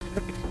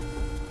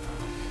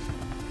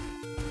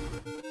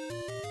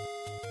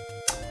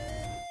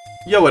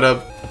Yo, what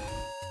up?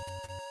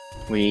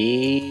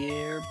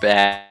 We're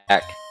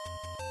back.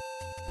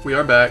 We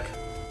are back.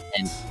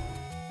 And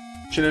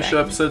Finish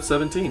back. episode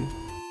 17.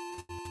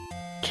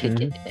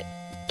 Kicking,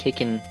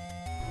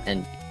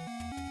 and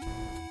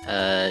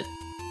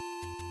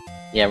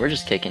yeah, we're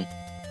just kicking.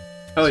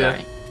 Oh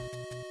Sorry.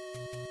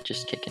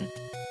 Just kicking.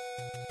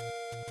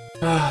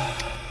 yeah.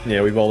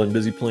 Yeah, we've all been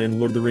busy playing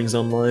Lord of the Rings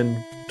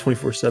Online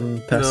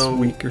 24/7 past No,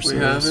 week or we so.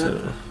 haven't.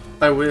 So.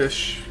 I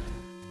wish.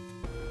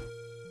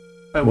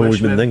 Well, wish,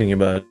 we've been man. thinking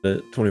about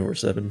it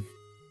 24/7.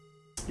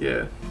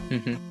 Yeah.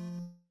 Mm-hmm.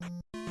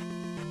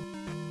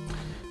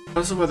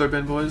 How's the weather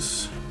been,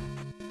 boys?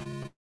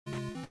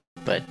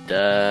 But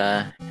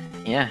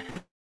yeah,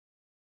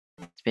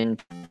 it's been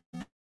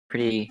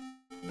pretty.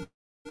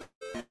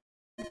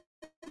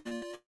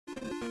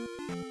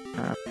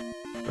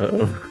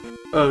 Uh-oh.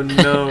 Oh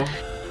no.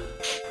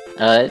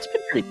 It's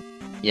been pretty.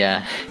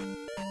 Yeah,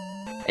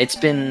 it's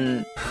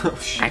been Oh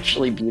shit.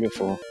 actually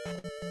beautiful.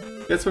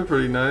 It's been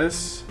pretty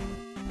nice.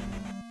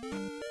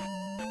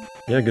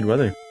 Yeah, good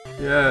weather.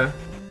 Yeah.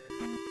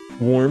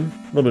 Warm,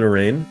 a little bit of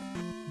rain,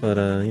 but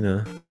a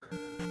little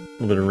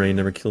bit of rain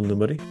never killed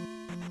nobody.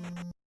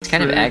 It's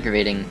kind of True.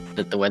 aggravating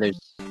that the weather's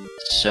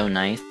so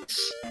nice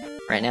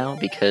right now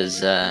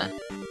because I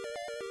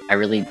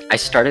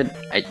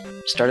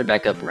started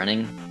back up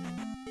running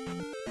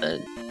a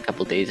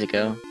couple days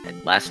ago.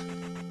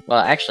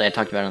 Actually, I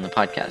talked about it on the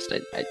podcast.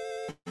 I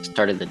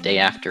started the day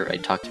after I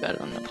talked about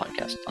it on the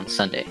podcast on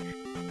Sunday.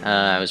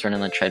 I was running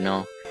on the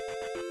treadmill,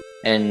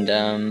 and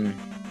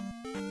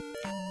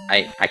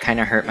I kind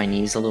of hurt my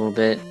knees a little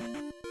bit,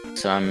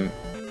 so I'm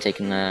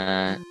taking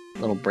a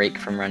little break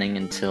from running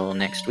until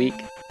next week.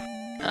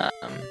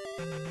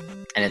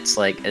 And it's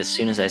like as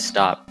soon as I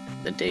stopped,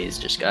 the days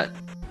just got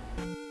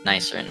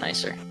nicer and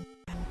nicer.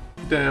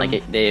 Damn.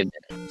 They've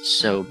been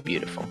so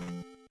beautiful.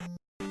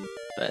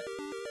 But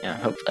yeah,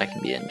 hopefully I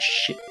can be in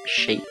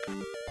shape.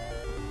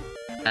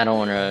 I don't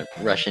want to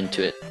rush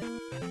into it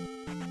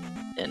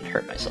and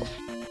hurt myself.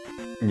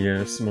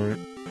 Yeah, smart.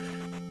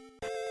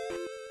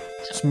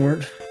 So,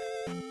 Smart.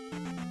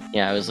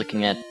 yeah, I was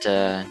looking at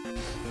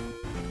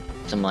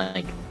some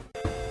like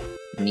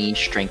knee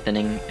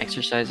strengthening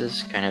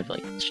exercises, kind of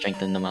like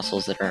strengthen the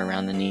muscles that are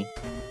around the knee.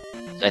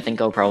 So I think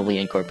I'll probably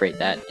incorporate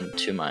that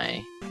into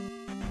my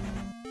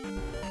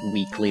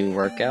weekly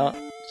workout.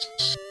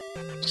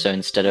 So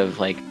instead of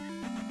like,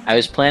 I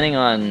was planning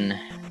on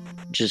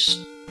just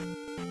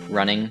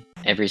running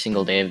every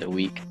single day of the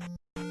week.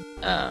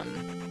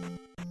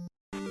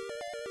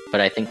 But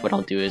I think what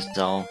I'll do is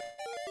I'll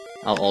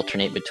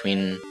alternate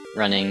between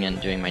running and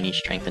doing my knee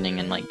strengthening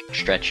and like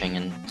stretching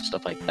and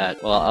stuff like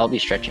that. Well, I'll be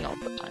stretching all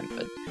the time,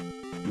 but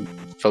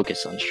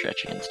focus on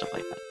stretching and stuff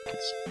like that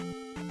because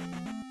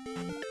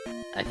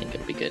I think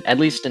it'll be good, at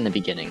least in the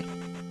beginning,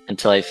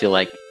 until I feel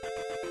like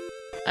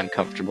I'm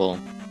comfortable,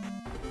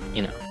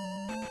 you know.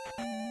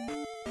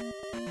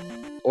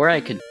 Or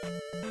I could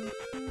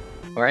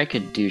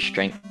do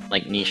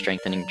knee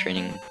strengthening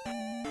training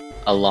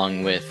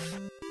along with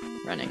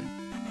running.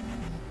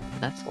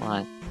 That's a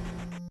lot.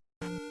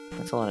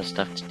 That's a lot of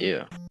stuff to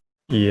do.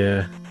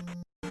 Yeah.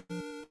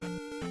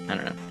 I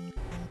don't know.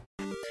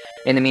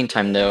 In the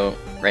meantime, though,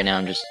 right now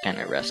I'm just kind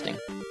of resting,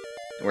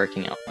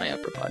 working out my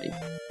upper body,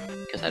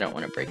 because I don't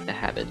want to break the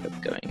habit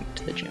of going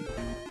to the gym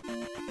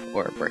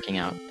or working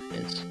out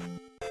is.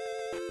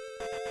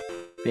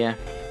 But yeah,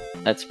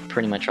 that's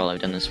pretty much all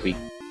I've done this week.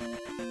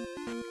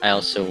 I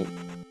also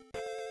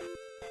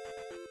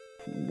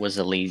was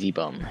a lazy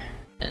bum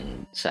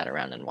and sat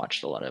around and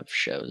watched a lot of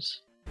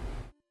shows,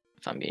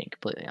 if I'm being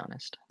completely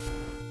honest.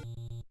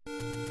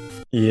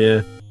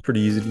 Yeah, pretty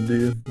easy to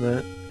do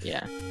that.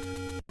 Yeah.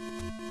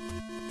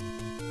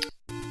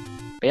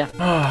 But yeah,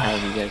 how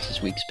have you guys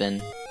this week's been?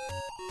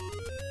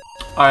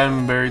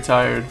 I'm very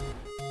tired.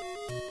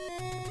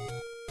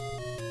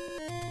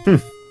 Hmm.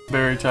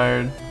 Very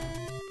tired.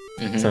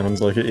 Mhm.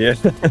 Sounds like it,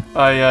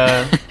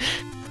 yeah.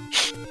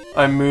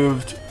 I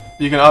moved.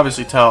 You can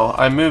obviously tell.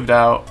 I moved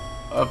out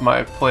of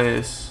my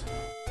place,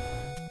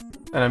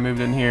 and I moved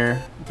in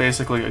here.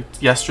 Basically,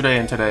 yesterday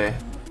and today,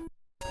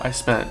 I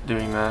spent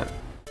doing that,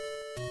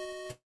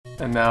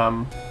 and now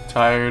I'm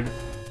tired.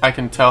 I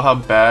can tell how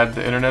bad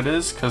the internet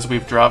is because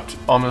we've dropped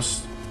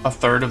almost a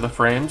third of the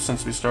frames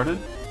since we started.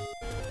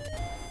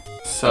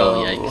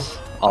 So, Oh, yikes.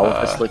 All of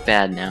us look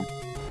bad now.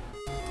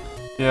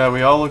 yeah,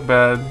 we all look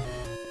bad.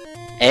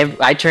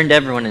 I turned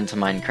everyone into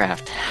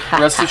Minecraft.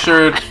 Rest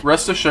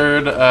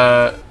assured,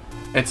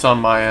 it's on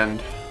my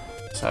end.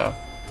 So,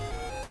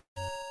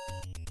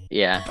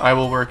 Yeah. I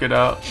will work it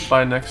out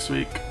by next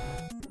week.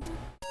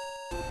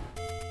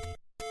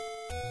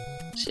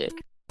 Sick.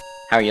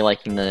 How are you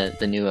liking the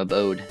new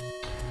abode?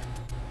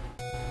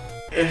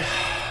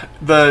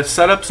 The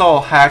setup's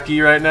all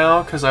hacky right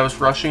now because I was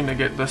rushing to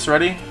get this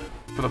ready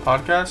for the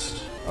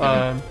podcast.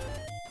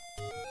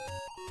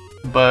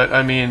 But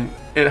I mean,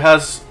 it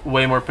has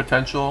way more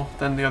potential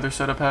than the other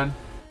setup had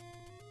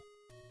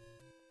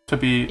to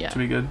be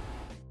good.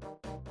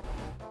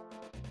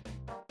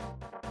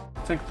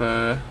 I think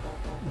the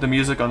The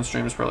music on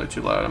stream is probably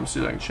too loud. I'm see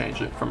if I can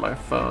change it from my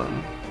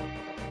phone.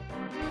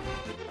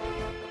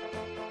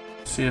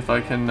 See if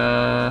I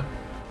can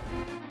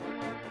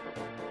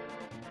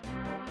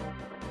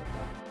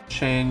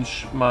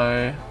change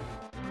my...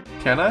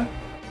 Can I?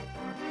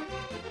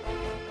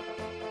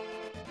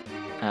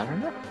 I don't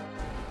know.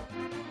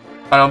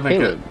 I don't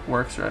think Caleb, it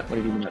works right. what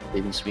have you been up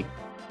to this week?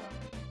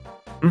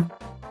 Hmm?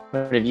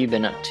 What have you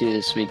been up to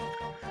this week?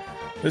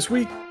 This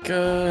week,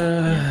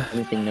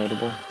 Anything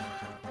notable?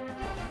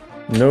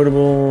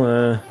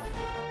 notable,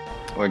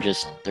 Or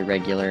just the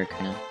regular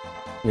kind of?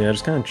 yeah,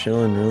 just kind of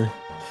chilling, really.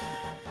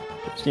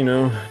 Just, you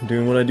know,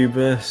 doing what I do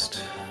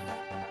best.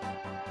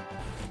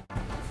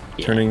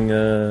 Yeah. Turning,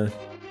 I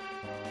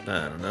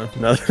don't know.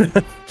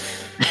 Nothing.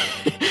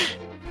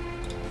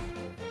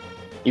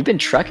 You've been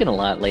trucking a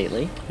lot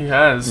lately. He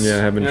has. Yeah, I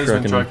have been He has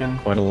trucking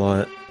quite a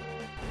lot.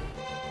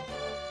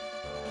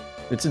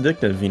 It's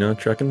addictive, you know,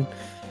 trucking.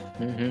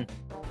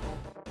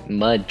 Mm-hmm.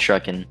 Mud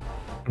trucking.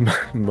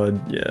 Mud,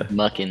 yeah.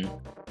 Mucking.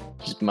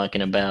 Just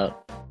mucking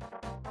about.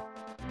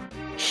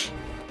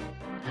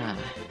 Ah.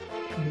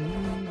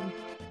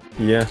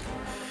 Yeah.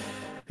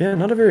 Yeah,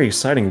 not a very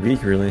exciting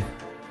week, really.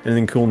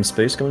 Anything cool in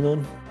space going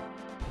on?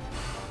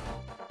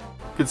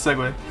 Good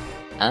segue.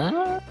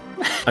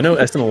 I know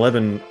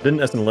SN11, didn't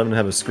SN11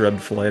 have a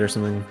scrubbed flight or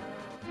something?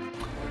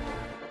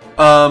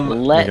 I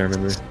Let's can't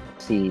remember.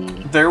 see.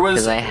 There Because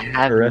was I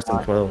have Or not-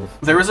 SN12.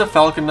 there was a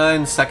Falcon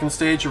 9 second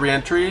stage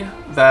reentry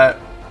that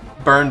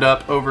burned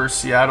up over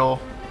Seattle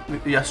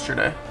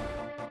yesterday.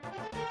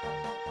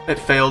 It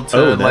failed to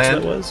Oh, that's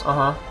land. what it was?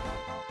 Uh huh.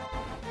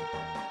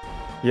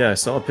 Yeah, I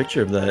saw a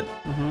picture of that,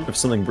 hmm of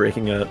something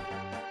breaking up.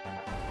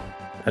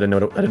 I didn't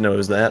know it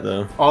was that,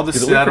 though. All the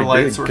 'Cause it looked pretty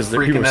Seattleites big, were 'cause people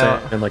were freaking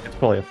out. saying, like, it's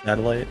probably a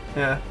satellite.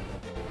 Yeah.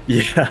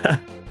 Yeah.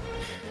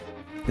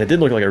 It did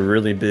look like a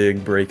really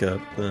big breakup,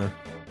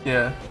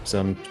 Yeah. so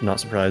I'm not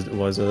surprised it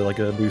was like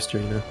a booster,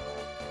 you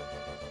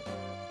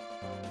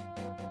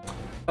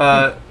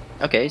know?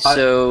 Okay,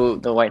 so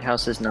the White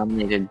House has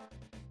nominated.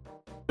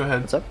 Go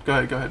ahead. What's up? Go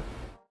ahead. Go ahead.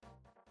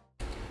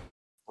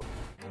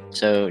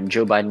 So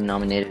Joe Biden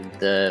nominated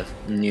the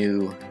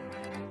new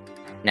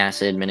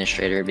NASA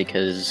administrator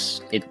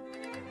because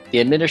the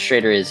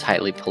administrator is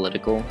highly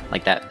political,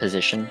 like that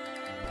position.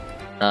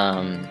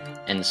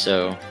 And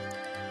so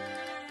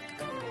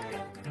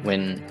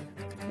when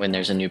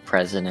there's a new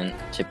president,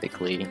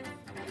 typically,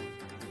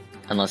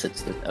 unless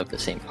it's of the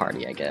same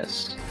party, I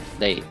guess,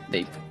 they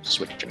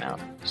switch him out.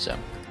 So,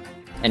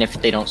 and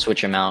if they don't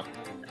switch him out,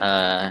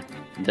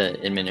 the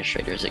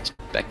administrator is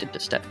expected to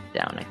step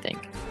down, I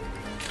think.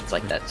 It's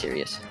like that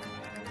serious.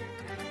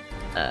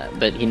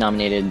 But he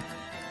nominated,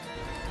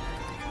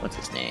 what's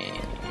his name?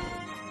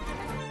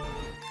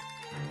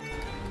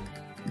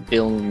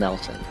 Bill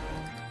Nelson.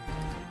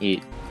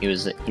 He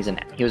was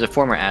a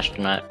former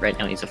astronaut. Right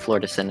now he's a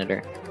Florida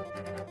senator.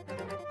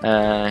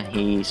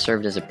 He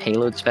served as a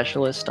payload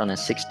specialist on a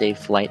 6-day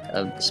flight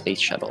of the Space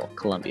Shuttle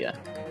Columbia.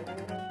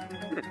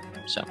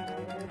 So.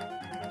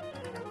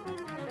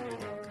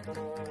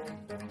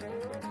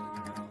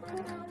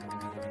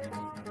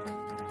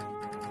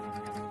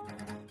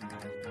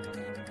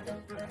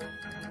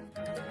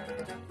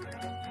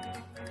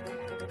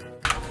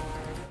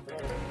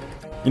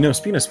 You know,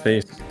 speaking of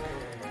space,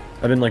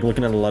 I've been like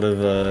looking at a lot of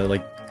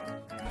like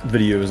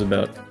videos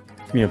about,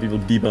 you know, people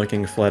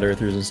debunking flat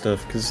earthers and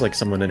stuff because it's like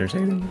somewhat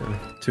entertaining, you know,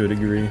 to a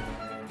degree.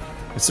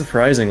 It's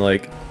surprising,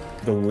 like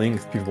the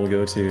length people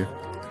go to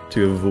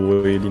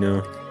avoid, you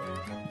know,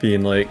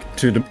 being like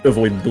to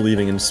avoid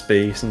believing in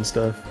space and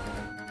stuff.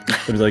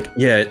 It was like,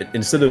 yeah,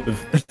 instead of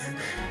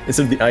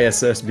the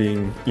ISS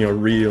being, you know,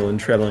 real and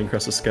traveling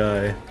across the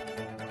sky,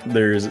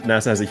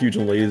 NASA has a huge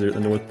laser at the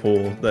North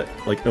Pole that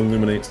like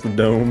illuminates the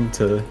dome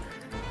to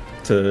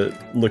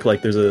look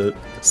like there's a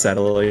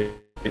satellite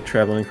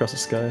traveling across the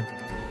sky.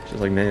 It's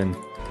just like, man,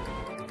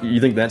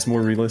 you think that's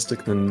more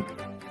realistic than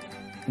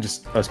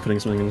just us putting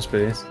something in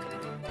space?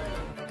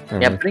 I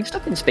don't Yeah, know. putting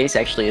stuff in space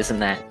actually isn't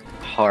that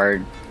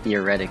hard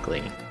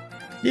theoretically.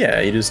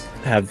 Yeah, you just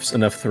have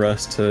enough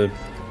thrust to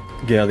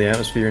get out of the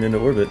atmosphere and into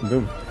orbit, and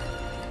boom.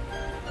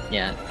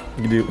 Yeah.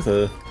 You can do it with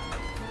a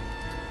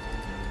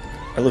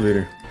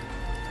elevator.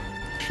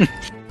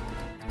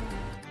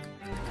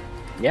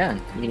 Yeah,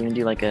 you can even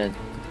do like a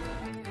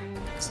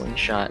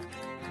slingshot.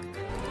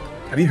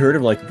 Have you heard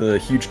of like the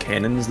huge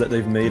cannons that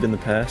they've made in the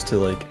past to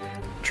like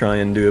try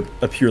and do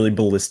a purely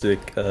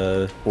ballistic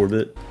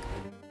orbit?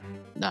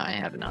 No, I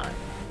have not.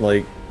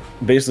 Like,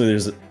 basically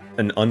there's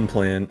an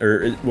unplanned,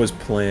 or it was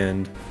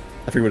planned,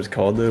 I forget what it's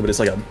called though, but it's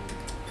like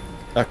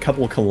a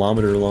couple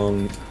kilometer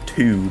long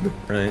tube,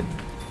 right?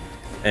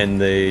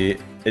 And it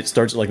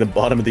starts at like the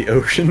bottom of the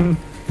ocean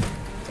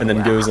and then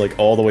Wow. goes like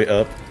all the way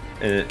up,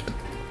 and it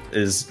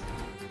is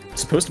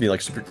supposed to be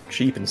like super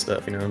cheap and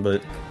stuff, you know,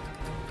 but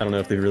I don't know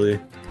if they really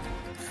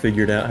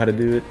figured out how to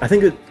do it. I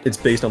think it's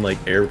based on like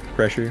air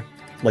pressure.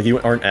 Like you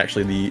aren't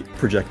actually the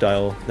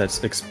projectile that's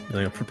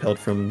propelled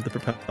from the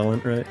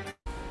propellant, right?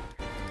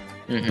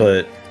 Mhm.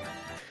 But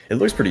it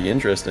looks pretty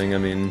interesting. I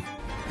mean,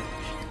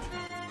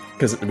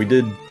 because we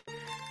did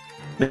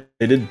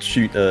They did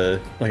shoot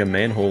like a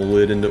manhole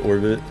lid into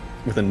orbit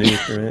with a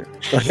nuke, right?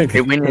 Like,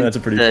 It went that's a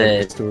pretty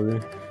into- funny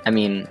story. I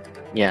mean,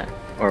 yeah,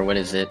 or what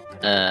is it?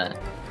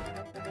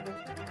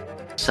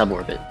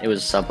 Suborbit. It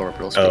was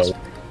suborbital space.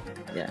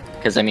 Yeah,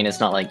 because I mean, it's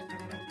not like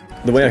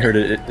The way I heard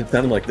it, it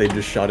sounded like they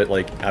just shot it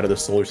like out of the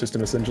solar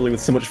system essentially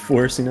with so much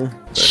force, you know.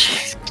 But,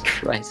 Jesus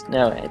Christ.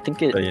 No, I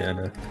think it. but yeah,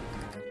 no.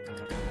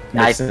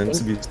 I Makes sense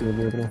to think- be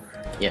suborbital.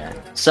 Yeah,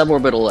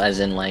 suborbital, as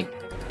in like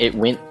it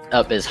went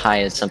up as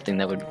high as something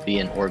that would be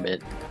in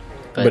orbit.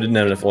 But it didn't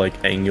have enough like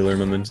angular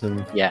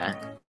momentum. Yeah,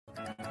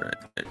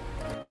 Right.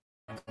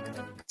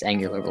 its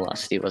angular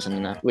velocity wasn't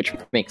enough, which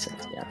makes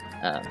sense.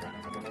 Yeah.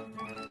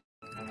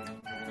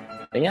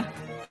 But yeah,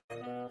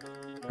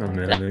 Oh man,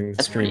 That- I think the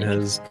that's screen pretty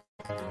has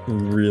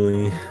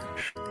really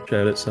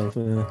shat itself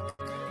out.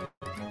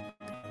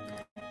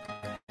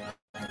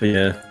 But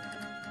yeah,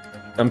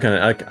 I'm kind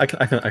of I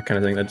kind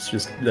of think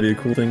that'd be a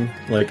cool thing.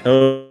 Like,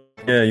 oh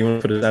yeah, you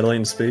want to put a satellite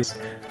in space?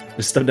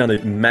 Just stuff down a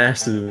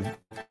massive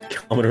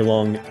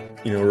kilometer-long,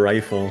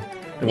 rifle,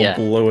 and Yeah.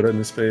 we'll blow it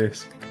into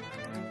space.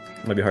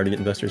 Might be hard to get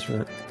investors for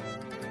that.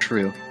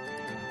 true.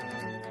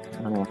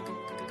 I don't know.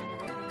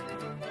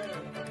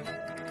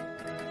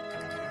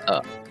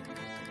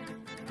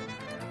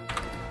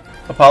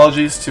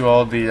 Apologies to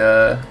all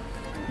the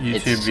YouTube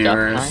It's scuff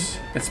viewers.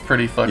 It's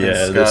pretty fucking Yeah,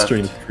 this scuffed.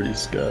 stream's pretty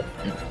scuffed.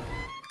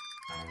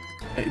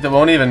 They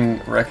won't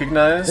even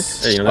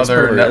recognize Hey, that's other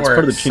part of- that's networks. part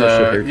of the Chino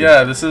show here.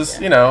 Yeah, this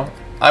is,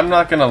 I'm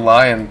not gonna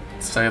lie and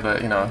say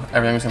that,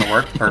 everything was gonna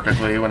work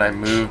perfectly when I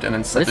moved and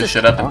then set is this this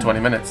shit up in on? 20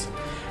 minutes.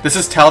 This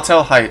is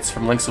Telltale Heights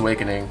from Link's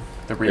Awakening,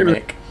 the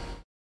remake.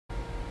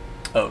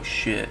 Oh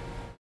shit.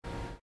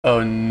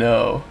 Oh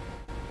no.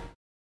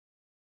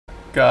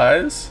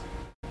 Guys?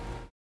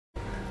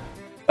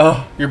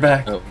 Oh, you're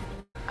back. Oh.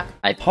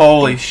 I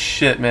Holy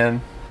shit,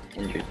 man.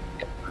 injured.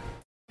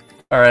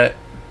 Alright.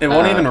 It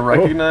won't Uh, even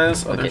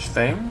recognize other okay.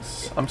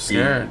 things? I'm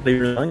scared. They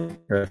were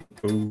Minecraft.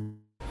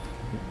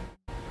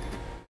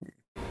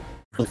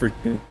 Oh.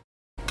 Freaking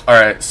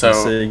Alright, so...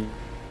 say,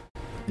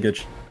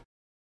 get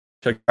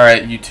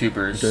Alright,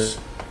 YouTubers.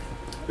 Okay.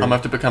 I'm gonna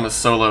have to become a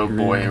solo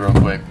boy real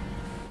quick.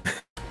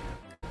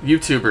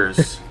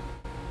 YouTubers.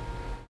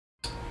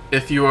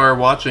 If you are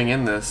watching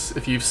in this,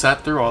 if you've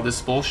sat through all this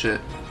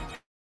bullshit,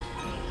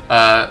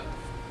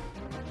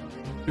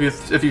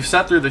 if you've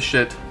sat through this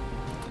shit,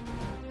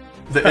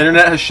 the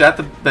internet has shat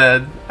the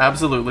bed,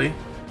 absolutely.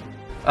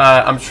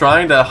 I'm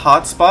trying to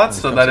hotspot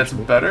so that it's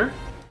better.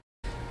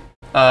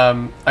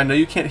 I know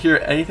you can't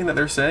hear anything that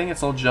they're saying,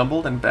 it's all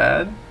jumbled and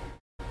bad,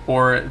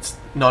 or it's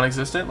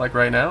non-existent, like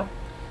right now.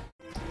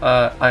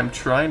 I'm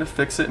trying to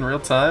fix it in real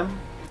time.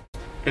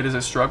 It is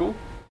a struggle.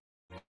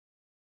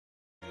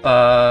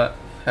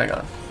 Hang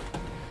on.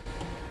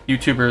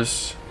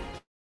 YouTubers.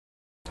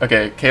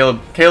 Okay,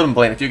 Caleb and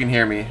Blaine, if you can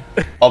hear me,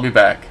 I'll be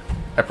back.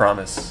 I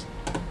promise.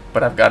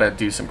 But I've got to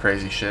do some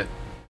crazy shit.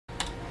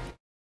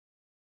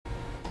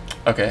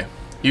 Okay,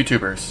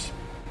 YouTubers.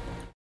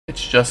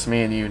 It's just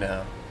me and you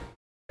now.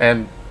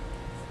 And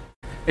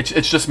it's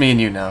just me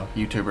and you now,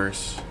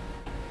 YouTubers.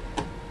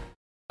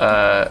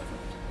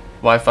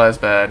 Wi-Fi's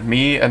bad.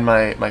 Me and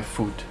my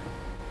food.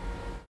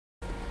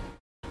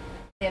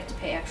 They have to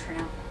pay extra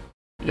now.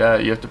 Yeah,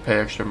 you have to pay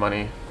extra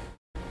money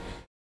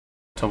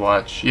to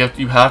watch. You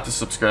have to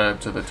subscribe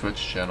to the Twitch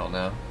channel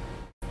now.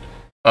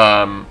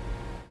 I'm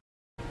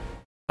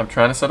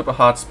trying to set up a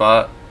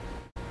hotspot.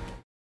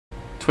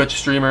 Twitch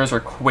streamers are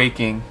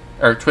quaking,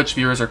 or Twitch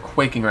viewers are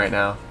quaking right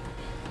now.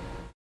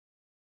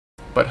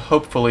 But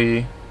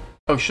hopefully...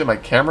 Oh shit, my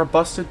camera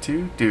busted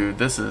too? Dude,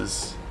 this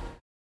is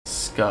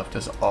scuffed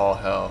as all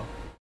hell.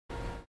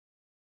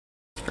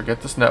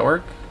 Forget this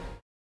network.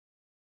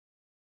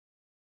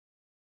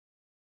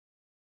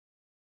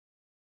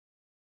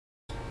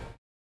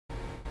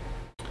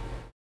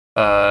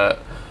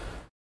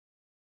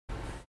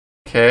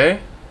 Okay.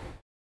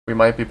 We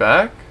might be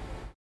back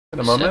in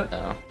a moment.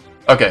 So,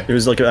 Okay. It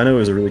was like, I know it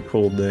was a really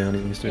cold day on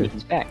Easter.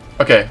 he's back.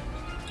 Okay.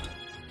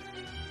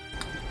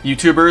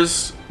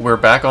 YouTubers, we're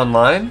back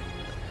online.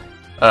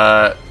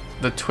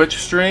 The Twitch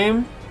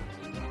stream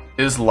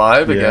is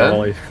live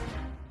again.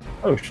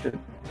 Oh shit. I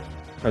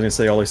was gonna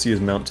say all I see is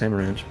Mount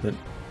Tamaranch, but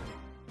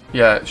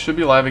Yeah, it should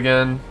be live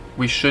again.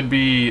 We should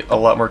be a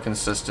lot more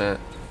consistent.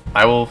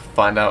 I will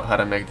find out how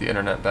to make the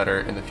internet better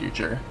in the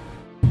future.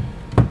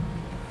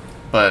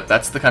 But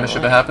that's the kind of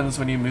shit that happens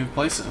when you move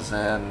places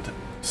and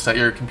set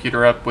your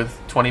computer up with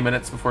 20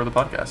 minutes before the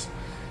podcast.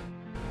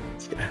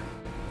 yeah.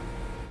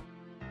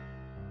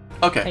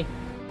 Okay,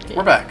 Hey,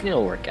 we're back.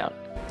 It'll work out.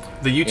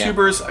 The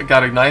YouTubers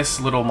got a nice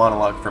little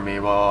monologue for me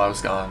while I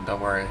was gone,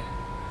 don't worry.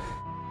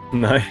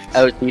 Nice.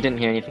 Oh, so you didn't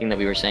hear anything that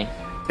we were saying?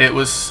 It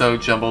was so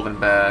jumbled and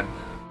bad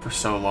for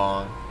so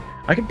long.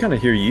 I can kind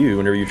of hear you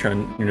whenever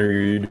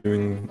you're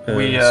doing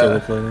solo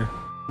play there.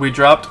 We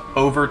dropped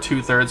over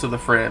 2/3 of the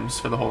frames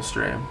for the whole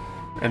stream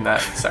in that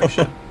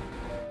section.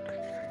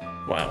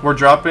 Wow. We're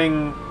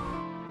dropping...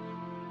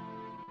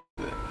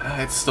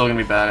 It's still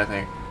gonna be bad, I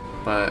think,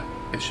 but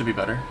it should be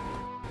better.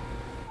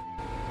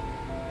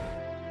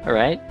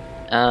 Alright.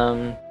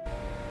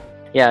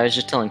 Yeah, I was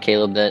just telling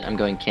Caleb that I'm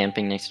going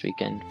camping next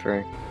weekend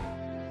for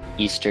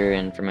Easter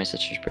and for my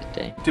sister's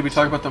birthday. Did we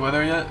talk about the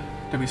weather yet?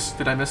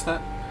 Did I miss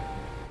that?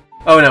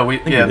 Oh no,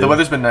 think we the did.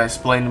 weather's been nice.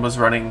 Blaine was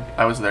running.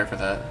 I was there for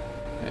that.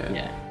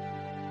 Yeah.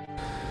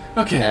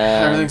 Okay,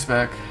 everything's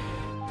back.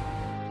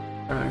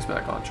 Everything's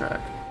back on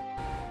track.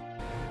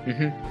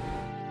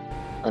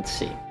 Let's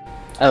see.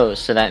 Oh,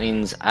 so that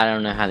means I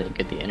don't know how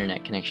good the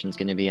internet connection is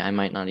going to be. I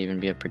might not even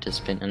be a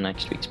participant in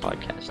next week's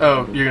podcast.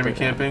 Oh, you're gonna be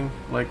camping?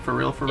 Like for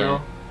real? For Yeah.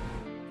 real?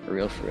 For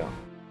real, for real.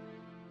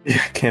 Yeah,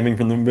 camping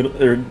from the middle,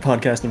 or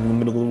podcasting from the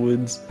middle of the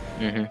woods.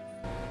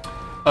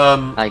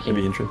 Um, I That'd can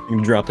be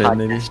interesting. Drop in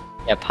maybe.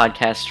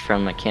 podcast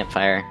from a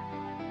campfire.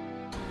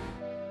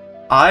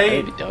 I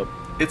That'd be dope.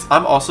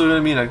 I'm also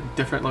gonna be in a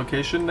different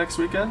location next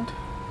weekend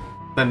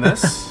than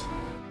this.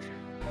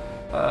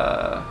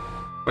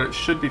 But it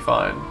should be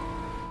fine.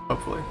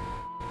 Hopefully.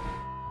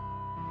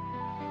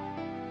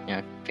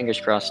 Yeah, fingers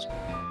crossed.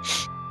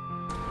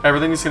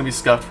 Everything is gonna be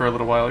scuffed for a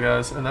little while,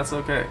 guys, and that's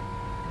okay.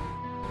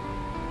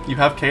 You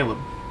have Caleb.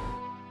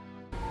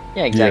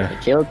 Yeah, exactly.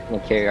 Yeah. Caleb's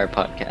gonna carry our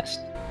podcast.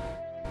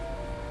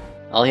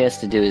 All he has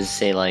to do is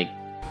say like,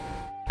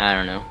 I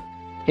don't know.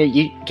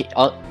 Here,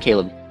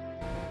 Caleb,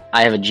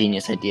 I have a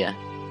genius idea.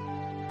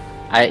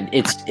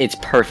 It's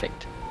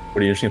perfect.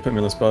 What are you just gonna put me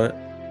on the spot?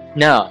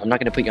 No, I'm not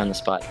gonna put you on the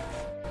spot.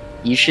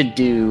 You should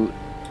do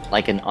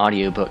like an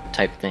audiobook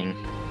type thing.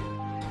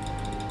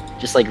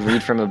 Just like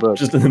read from a book.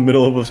 Just in the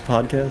middle of this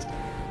podcast?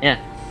 Yeah.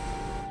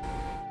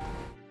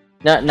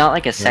 No, not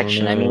like a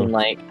section. I no. mean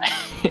like,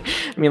 if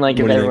What do you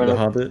think, everyone, The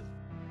Hobbit?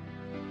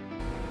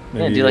 yeah,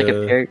 Maybe, do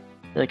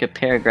like a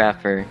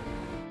paragraph or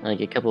like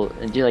a couple.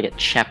 Do like a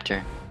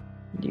chapter.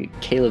 Do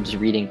Caleb's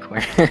reading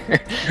corner.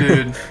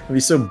 Dude. It'd be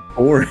so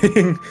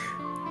boring.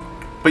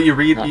 But you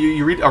read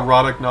you read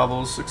erotic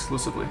novels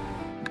exclusively.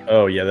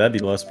 Oh yeah, that'd be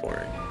less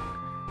boring.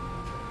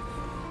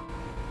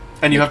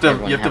 And you have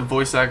Everyone to have-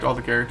 voice act all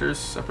the characters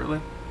separately.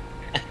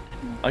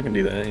 I can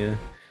do that, yeah.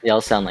 They all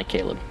sound like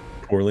Caleb.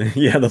 Poorly.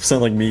 Yeah, they'll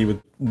sound like me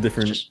with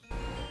different... Just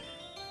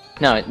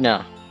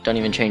no, don't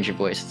even change your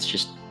voice. It's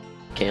just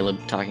Caleb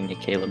talking to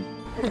Caleb.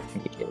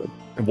 Talking to Caleb.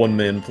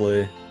 one-man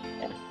play.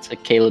 Yeah, it's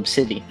like Caleb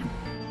City.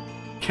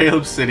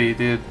 Caleb City,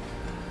 dude.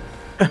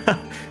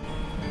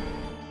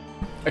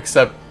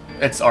 Except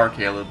it's our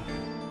Caleb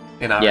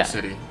in our Yeah.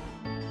 city.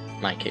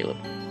 My Caleb.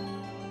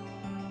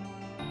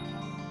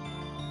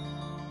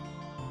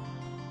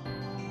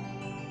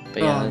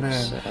 But yeah, Oh,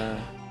 that's,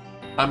 man.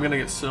 I'm gonna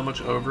get so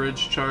much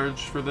overage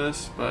charge for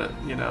this, but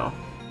you know,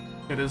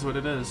 it is what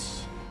it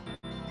is.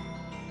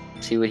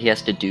 see what he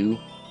has to do.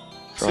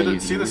 For all you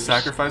See the viewers.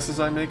 sacrifices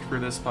I make for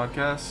this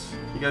podcast?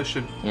 You guys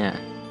should, Yeah.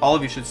 all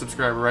of you should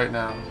subscribe right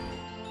now.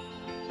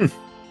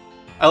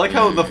 I like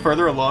how the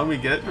further along we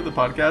get for the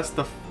podcast,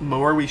 the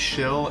more we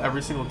shill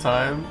every single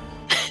time.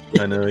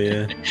 I know,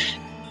 yeah.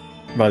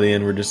 By the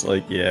end, we're just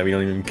like, yeah, we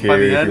don't even By care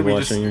the if end, you're we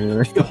watching or The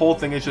anything. whole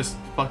thing is just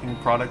fucking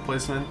product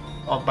placement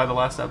by the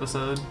last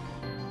episode.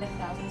 With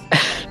thousands of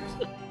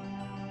subscribers.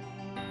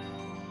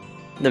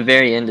 The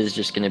very end is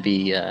just gonna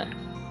be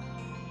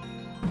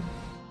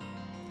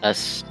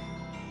us,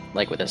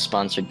 like with a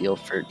sponsored deal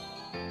for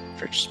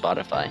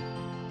Spotify.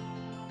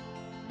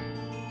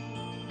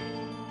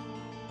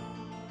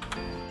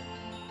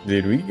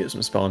 Dude, we could get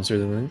some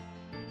sponsors, right?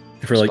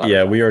 If we're like,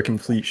 yeah, Spotify. we are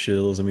complete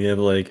shills and we have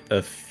like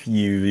a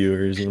few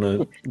viewers, you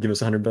wanna give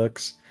us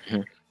 $100?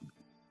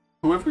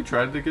 Who have we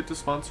tried to get to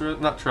sponsor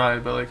it? Not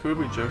tried, but like, who have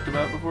we joked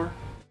about before?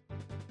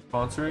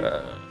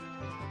 Sponsoring?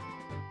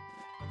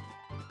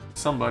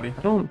 Somebody.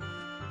 I don't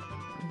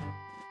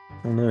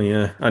know,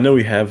 yeah. I know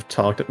we have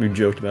we've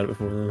joked about it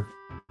before though.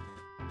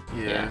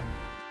 Yeah.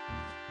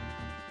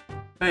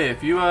 Hey,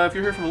 if you're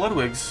here from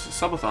Ludwig's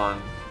subathon,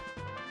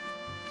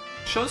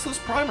 show us those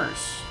primers.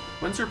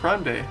 When's your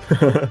Prime Day?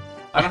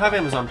 I don't have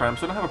Amazon Prime,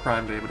 so I don't have a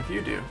Prime Day, but if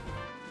you do,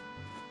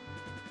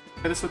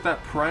 hit us with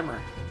that primer.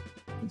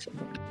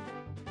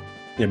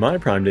 Yeah, my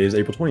Prime Day is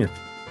April 20th.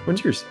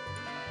 When's yours?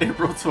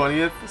 April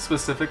 20th,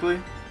 specifically.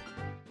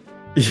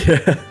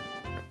 Yeah,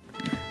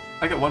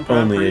 I got one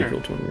Prime per only year.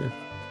 April 20th.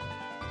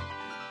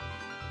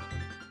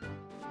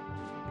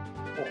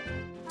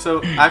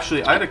 So,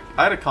 actually, I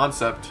had a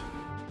concept,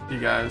 you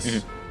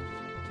guys.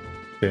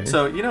 Okay.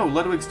 So, you know,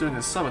 Ludwig's doing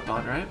this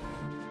subathon, right?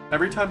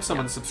 Every time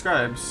someone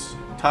subscribes,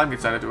 time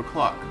gets added to a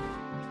clock.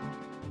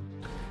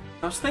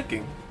 I was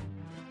thinking,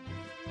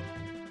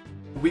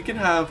 we can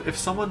have, if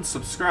someone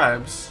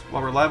subscribes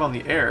while we're live on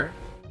the air,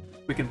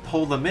 we can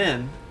pull them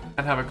in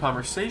and have a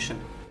conversation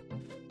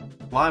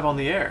live on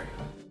the air.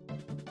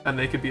 And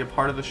they could be a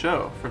part of the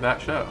show for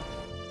that show,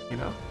 you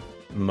know?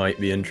 Might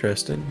be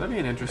interesting. That'd be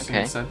an interesting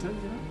Okay. incentive,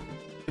 you know?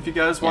 If you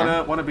guys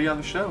wanna be on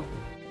the show,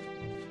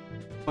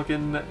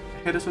 fucking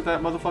hit us with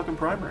that motherfucking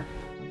primer.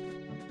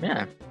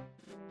 Yeah.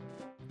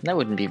 That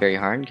wouldn't be very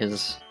hard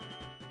because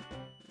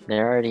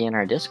they're already in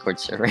our Discord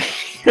server.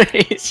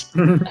 anyways.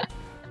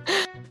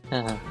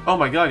 Oh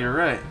my god, you're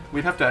right.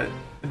 We'd have to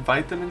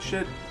invite them and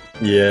shit.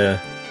 Yeah,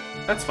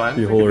 That's fine.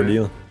 the We whole could do it.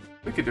 ordeal.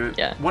 We could do it.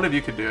 Yeah. One of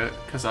you could do it,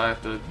 because I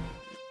have to...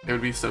 It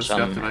would be so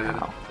scuffed if I did it.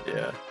 Somehow.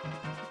 Yeah.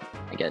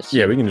 I guess.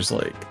 Yeah, we can just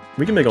like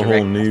we can make a whole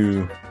Direct-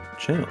 new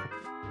channel.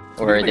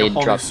 Or make a they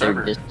whole new drop their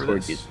server for Discord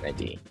this. user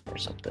ID or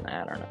something.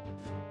 I don't know.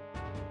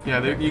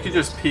 Yeah, you could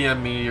just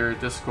PM me your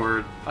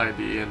Discord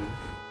ID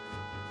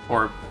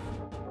or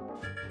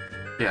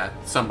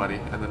somebody,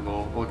 and then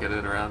we'll get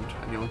it around,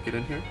 and you'll get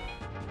in here.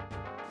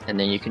 And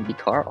then you can be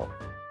Carl.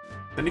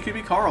 Then you could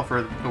be Carl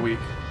for a week.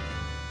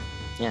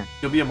 Yeah.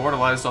 You'll be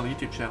immortalized on the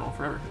YouTube channel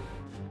forever.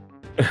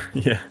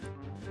 Yeah.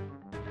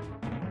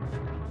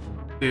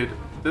 Dude,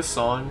 this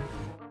song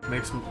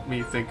makes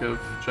me think of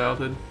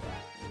childhood.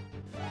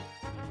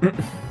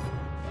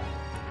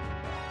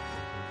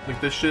 Like,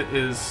 this shit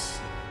is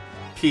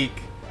peak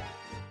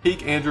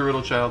Andrew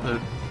Riddle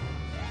childhood.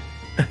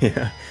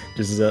 Yeah.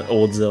 Just that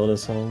old Zelda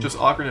song. Just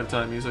Ocarina of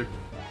Time music.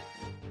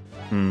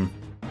 Hmm.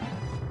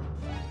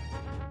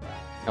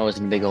 I was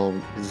a big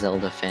old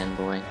Zelda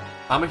fanboy.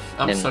 I'm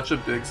And- such a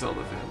big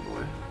Zelda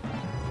fanboy.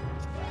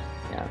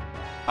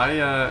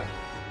 Yeah.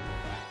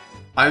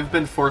 I've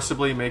been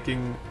forcibly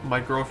making my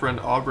girlfriend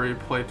Aubrey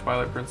play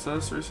Twilight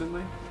Princess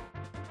recently.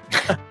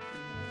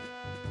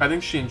 I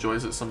think she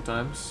enjoys it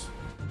sometimes.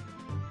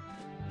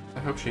 I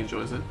hope she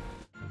enjoys it.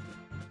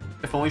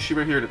 If only she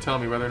were here to tell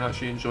me whether or not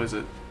she enjoys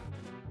it.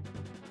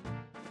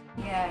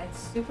 Yeah, it's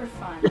super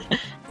fun.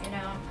 You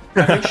know?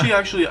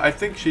 I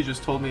think she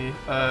just told me,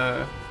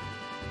 I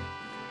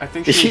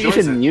think Did she she enjoys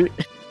even it. mute?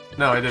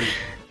 No, I didn't.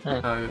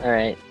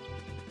 Alright.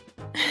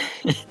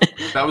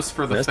 That was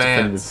for the That's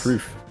definitive fans.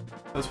 proof.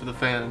 That was for the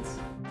fans.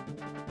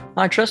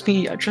 Trust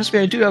me,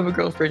 I do have a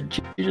girlfriend.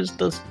 She just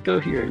doesn't go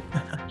here.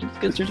 She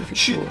just goes to a different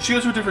She school.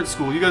 goes to a different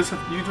school. You've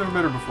never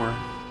met her before.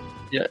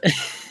 Yeah.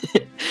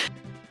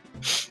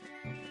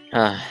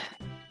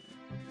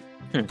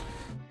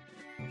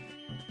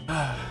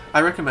 I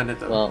recommend it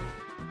though. Well,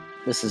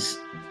 this is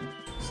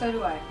So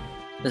do I.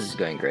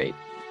 going great.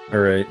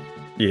 Alright.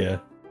 Yeah.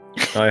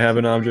 I have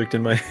an object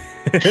in my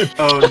head.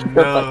 Oh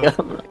no.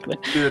 I'm not gonna-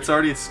 Dude, it's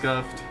already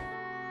scuffed.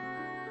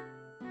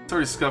 It's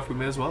already scuffed, we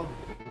may as well.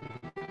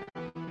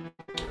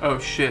 Oh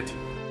shit.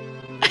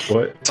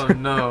 What? Oh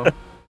no.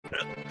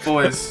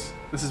 Boys,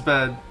 this is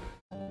bad.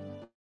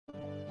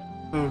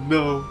 Oh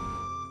no.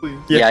 Please,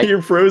 Yeah, Yeah, I-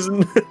 you're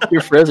frozen.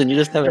 You're frozen. You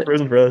just have You're a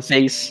frozen for us.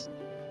 face.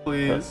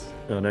 please.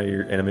 Oh, now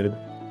you're animated.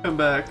 Come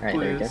back, Alright,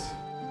 there you go.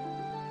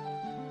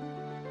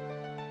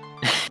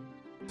 please.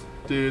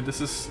 Dude,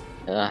 this is...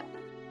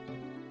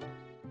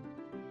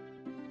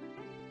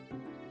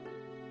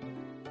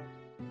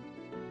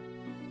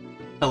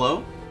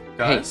 Hello?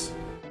 Guys?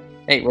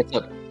 Hey, what's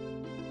up?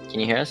 Can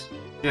you hear us?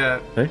 Yeah.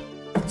 Hey?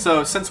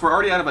 So, since we're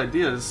already out of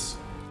ideas,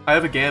 I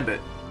have a gambit.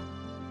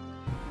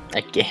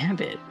 A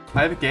gambit.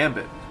 I have a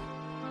gambit.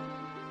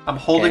 I'm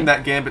holding Okay.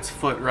 that gambit's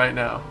foot right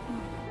now.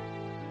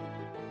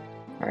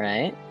 All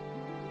right.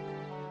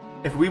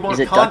 If we want Is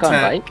it content... Duck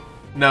on Bike?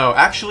 No,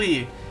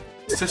 actually,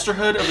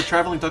 Sisterhood of the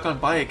Traveling Duck on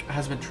Bike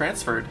has been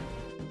transferred.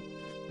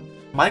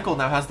 Michael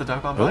now has the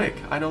Duck on Oh. Bike.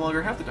 I no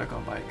longer have the Duck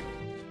on Bike.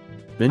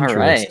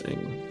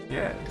 Interesting.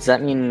 Yeah. Does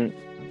that mean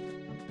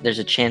there's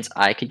a chance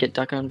I could get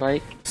Duck on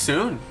Bike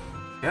Soon.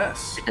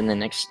 Yes. in the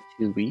next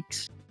 2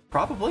 weeks?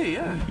 Probably,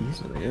 yeah.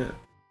 Easily, yeah.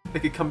 They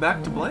could come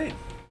back to Blaine.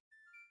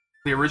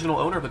 The original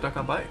owner of the Duck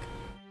on Bike.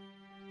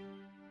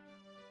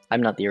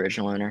 I'm not the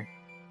original owner.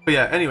 But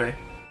yeah, anyway.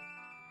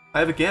 I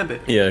have a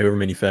gambit. Yeah, whoever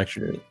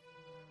manufactured it.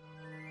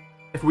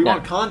 If we Yeah.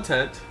 want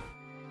content,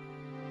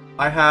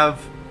 I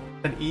have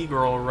an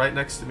e-girl right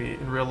next to me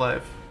in real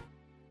life.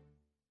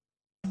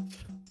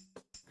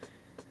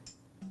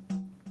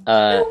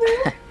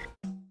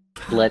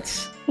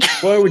 Let's.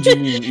 Why would you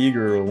need an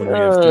e-girl when we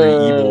have 3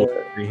 e-boys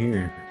over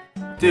here?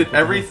 Dude,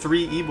 every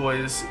 3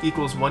 e-boys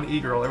equals 1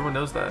 e-girl. Everyone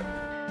knows that.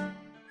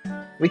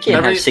 We can't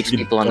Every- have 6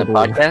 people on the Double.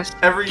 podcast.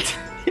 Every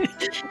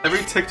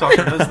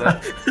TikToker knows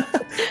that.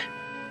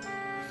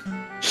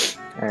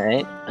 All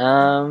right.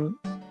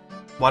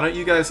 Why don't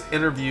you guys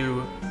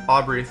interview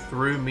Aubrey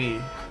through me?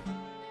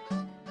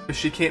 Because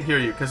she can't hear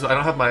you, because I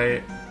don't have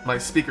my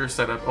speaker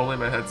set up, only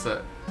my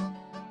headset.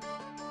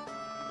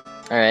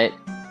 All right.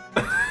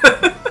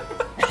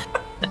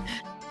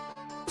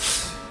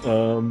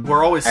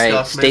 We're always Alright,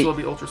 scuffed, may as state- well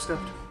be ultra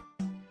scuffed.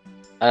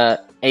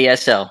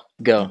 ASL,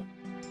 go.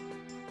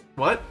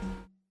 What?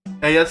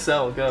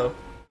 ASL, go.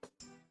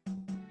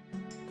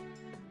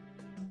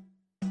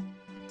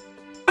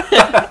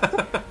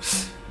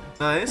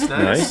 Nice, nice.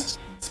 Nice.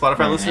 Spotify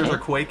Alright. listeners are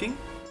quaking.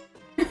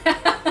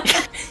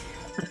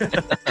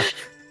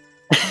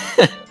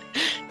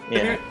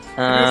 Yeah.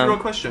 Here's real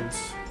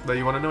questions that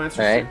you want to know answers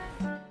alright.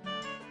 to. I'm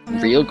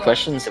gonna Real leave it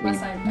questions that we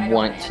unless I don't want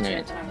wanna to know. answer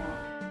it, then I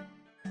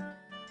won't.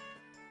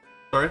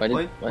 Sorry, What did-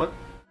 Blaine? what? What?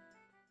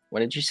 What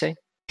did you say?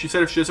 She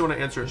said if she doesn't want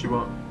to answer it, she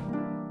won't.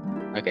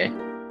 Okay.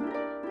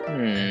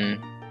 Hmm.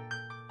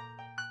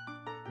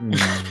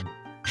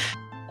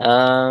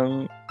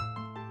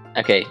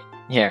 Okay.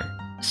 Here.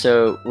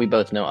 So we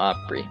both know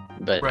Aubrey,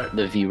 but Right.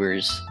 the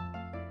viewers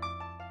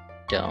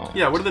don't.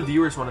 Yeah, what do the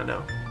viewers want to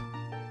know?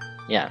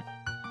 Yeah.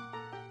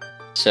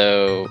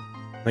 So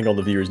I think all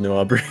the viewers know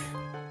Aubrey.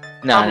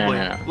 no, Probably.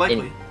 no.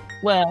 Likely.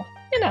 Well,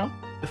 you know.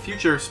 The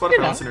future Spotify You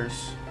know.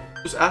 listeners.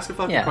 Just ask a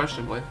fucking Yeah.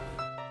 question, Blaine.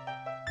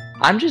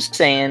 I'm just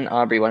saying,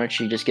 Aubrey, why don't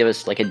you just give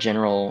us like a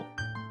general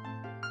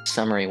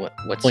summary?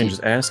 What's Blaine, he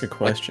just ask a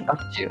question. up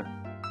to?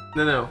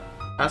 No.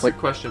 Ask What- a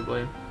question,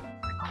 Blaine.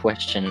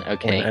 Question. Blaine,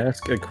 Okay.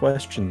 ask a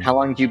question. How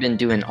long have you been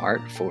doing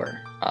art for,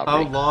 How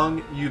Aubrey?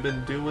 long you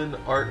been doing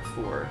art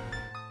for,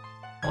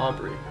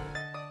 Aubrey?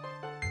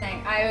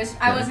 Dang, I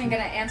wasn't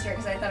gonna answer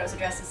because I thought it was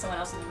addressed to someone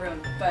else in the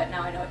room, but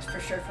now I know it's for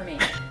sure for me.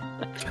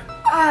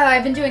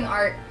 I've been doing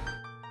art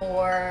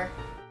for,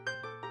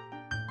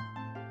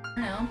 I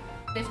don't know,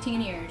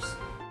 15 years.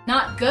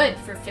 Not good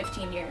for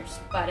 15 years,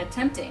 but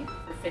attempting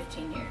for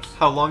 15 years.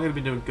 How long have you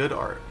been doing good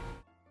art?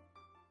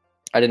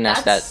 I didn't ask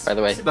that, That's- by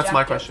the way. That's my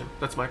Subjective. question.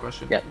 That's my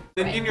question. Yep.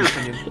 In your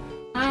opinion,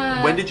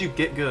 Uh, when did you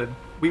get good?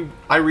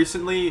 I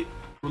recently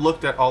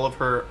looked at all of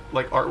her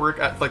like artwork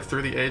at like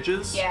through the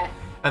ages. Yeah,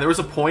 And there was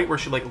a point where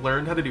she like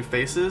learned how to do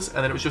faces, and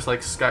then it was just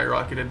like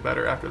skyrocketed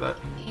better after that.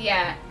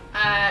 yeah.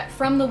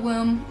 From the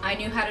womb, I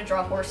knew how to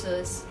draw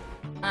horses.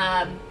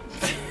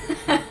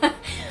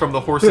 From the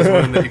horse's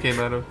womb that you came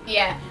out of.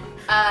 Yeah.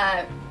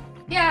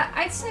 Yeah,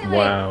 I'd say like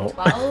Wow.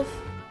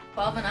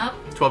 12 and up.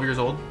 12 years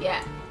old.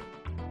 Yeah.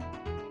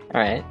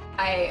 Alright.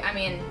 I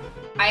mean,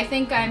 I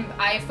think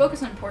I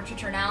focus on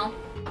portraiture now,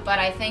 but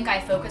I think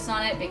I focus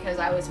on it because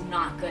I was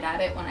not good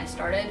at it when I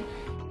started.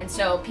 And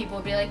so people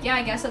would be like, yeah,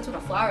 I guess that's what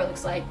a flower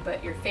looks like,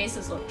 but your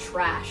faces look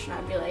trash. And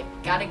I'd be like,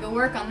 gotta go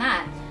work on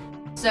that.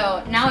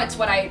 So now it's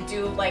what I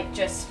do like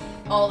just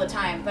all the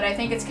time. But I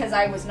think it's because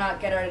I was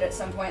not good at it at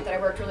some point that I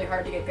worked really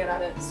hard to get good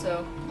at it.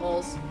 So,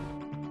 lols.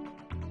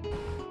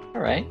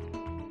 Alright.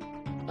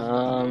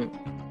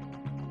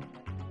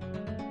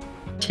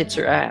 Tits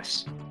or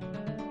ass?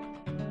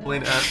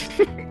 Blaine asked,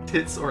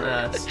 tits or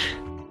ass?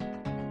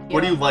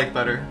 What do you like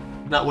better?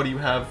 Not what do you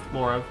have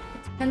more of?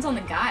 Depends on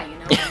the guy, you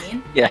know what I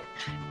mean? Yeah.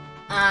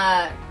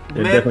 It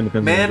definitely depends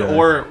on Man the guy.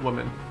 or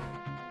woman?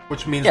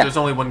 Which means Yeah. there's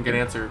only one good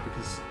answer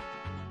because.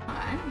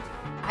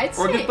 I'd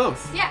Or say get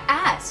both. Yeah,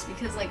 ass,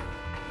 because like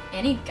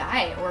any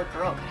guy or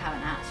girl could have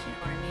an ass. You know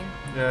what I mean?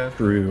 Yeah.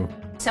 True.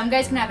 Some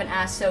guys can have an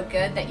ass so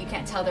good that you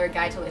can't tell they're a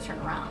guy till they turn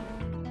around.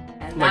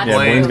 And Like that's Yeah,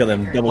 Blaine. Blaine's got really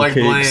them hurt. double Like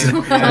cakes.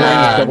 Blaine. Blaine's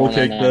Yeah. double No,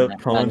 caked no, up no,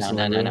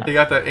 constantly. no. He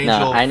got that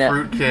angel I know.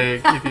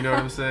 fruitcake, if you know what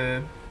I'm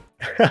saying.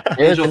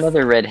 There's Angel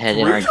another redhead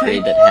in our fruit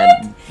grade cake?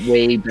 that had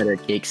way better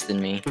cakes than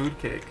me. Food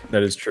cake.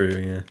 That is true,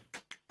 yeah.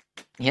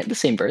 He had the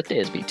same birthday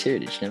as me too,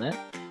 did you know that?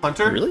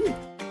 Hunter? Really?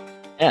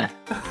 Yeah.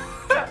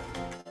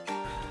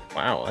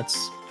 Wow,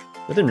 that's...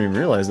 I didn't even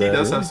realize He that.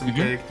 does really? have some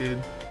cake,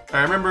 dude.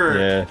 I remember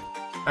Yeah.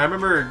 I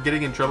remember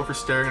getting in trouble for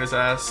staring at his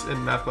ass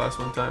in math class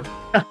one time.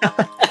 That's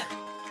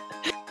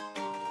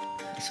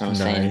what I'm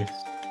saying. Nice.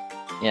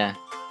 Yeah.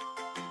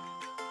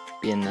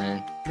 Being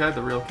the He had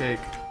the real cake.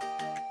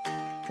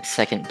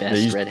 second Yeah,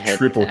 best he's redhead.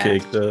 triple to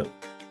have. caked up.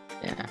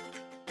 Yeah.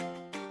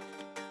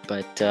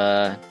 But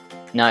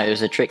no, it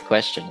was a trick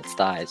question. It's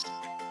thighs.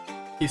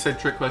 He said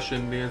trick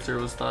question, the answer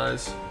was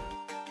thighs.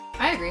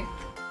 I agree.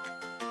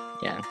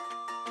 Yeah.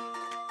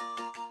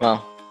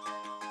 Well,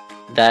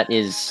 that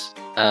is.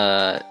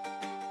 I'm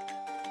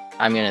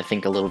gonna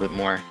think a little bit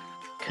more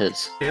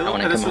because I Caleb,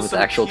 want to hit us come up with with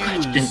some actual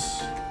cues.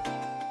 questions.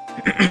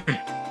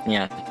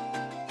 Yeah.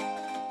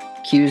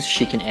 Q's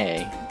she can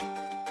A.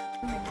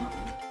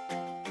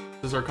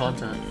 This is our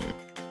content.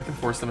 I can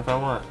force them if I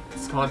want.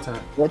 It's content.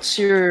 What's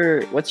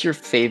your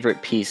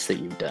favorite piece that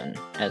you've done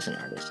as an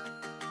artist?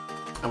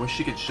 I wish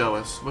she could show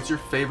us. What's your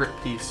favorite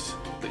piece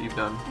that you've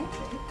done?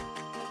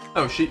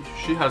 Oh, she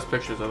has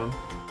pictures of them.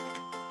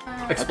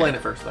 Explain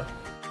it first, though.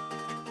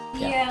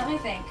 Yeah, let me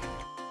think.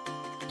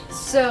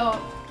 So,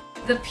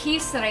 the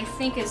piece that I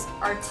think is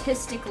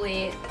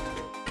artistically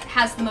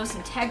has the most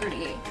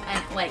integrity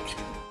and like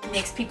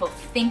makes people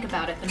think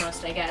about it the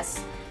most, I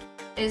guess,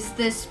 is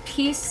this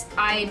piece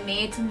I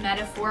made to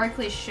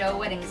metaphorically show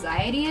what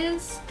anxiety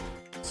is.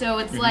 So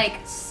it's like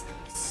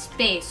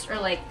space or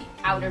like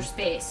outer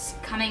space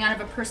coming out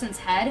of a person's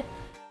head,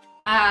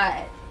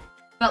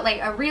 but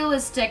like a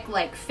realistic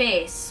like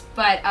face,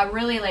 but a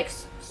really like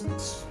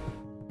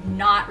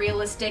not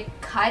realistic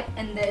cut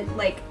and the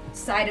like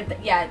side of the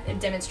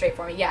demonstrate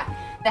for me.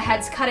 The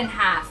head's cut in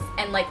half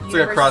and like like a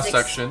universe is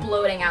cross-section.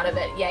 exploding out of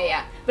it.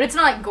 But it's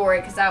not like gory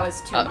because that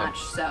was too Uh-oh. much.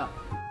 So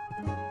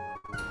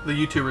The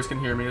YouTubers can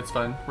hear me. It's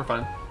fine. We're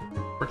fine.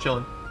 We're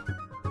chilling.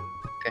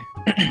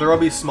 Okay. There will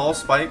be small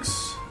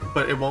spikes,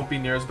 but it won't be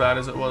near as bad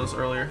as it was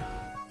earlier.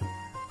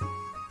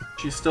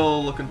 She's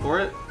still looking for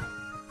it.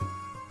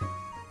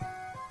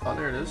 Oh,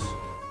 there it is.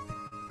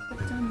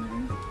 what's down there?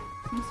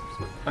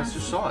 I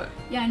just saw it.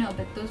 Yeah, I know,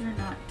 but those are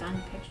not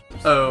done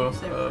pictures. Oh,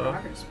 Those are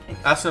progress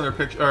pictures. Ask another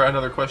picture or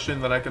another question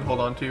that I can hold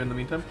on to in the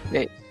meantime.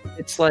 Okay,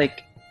 it's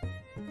like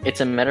it's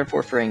a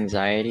metaphor for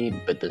anxiety,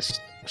 but this.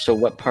 So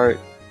what part?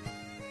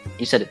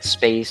 You said it's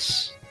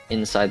space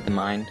inside the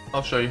mind.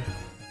 I'll show you.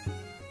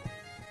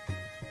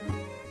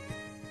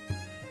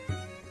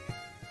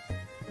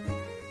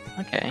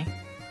 Okay.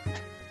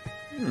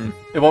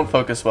 It won't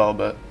focus well,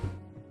 but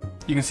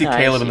you can see No, I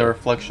Caleb in see the it.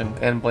 reflection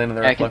and Blaine in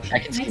the I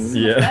reflection. can Makes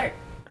see. it so Yeah. much better.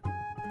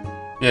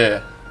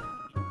 Yeah.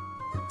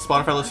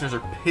 Spotify listeners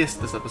are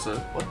pissed this episode.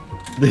 What?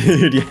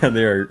 Dude, yeah,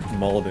 they are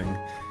molding.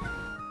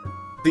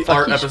 The Fuck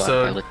art you,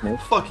 episode. Spotify listeners.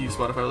 Fuck you,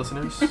 Spotify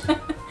listeners.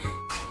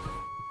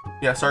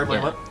 Yeah, sorry,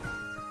 playing Yeah. what?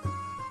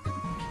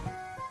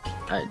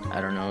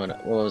 I don't know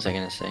what was I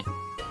gonna say.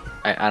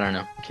 I don't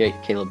know.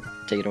 Caleb,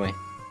 take it away.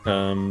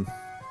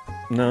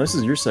 No, this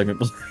is your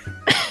segment.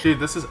 Dude,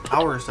 this is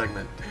our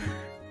segment.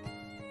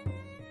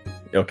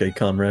 Okay,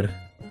 comrade.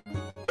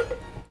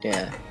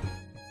 Yeah.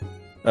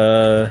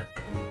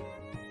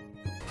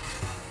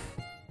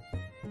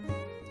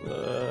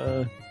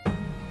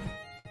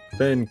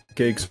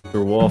 Pancakes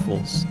or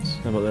waffles?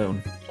 How about that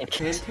one?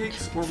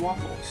 Pancakes or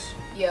waffles?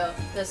 Yo,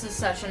 this is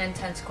such an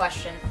intense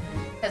question.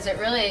 Because it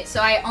really. So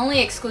I only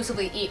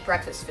exclusively eat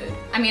breakfast food.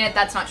 I mean,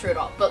 that's not true at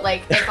all. But,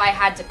 like, if I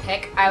had to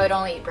pick, I would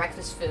only eat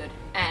breakfast food.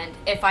 And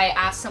if I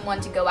asked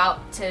someone to go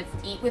out to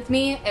eat with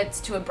me, it's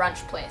to a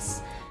brunch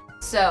place.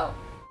 So,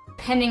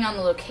 depending on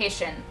the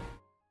location,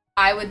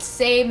 I would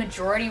say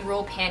majority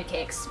rule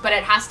pancakes, but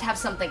it has to have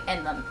something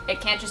in them.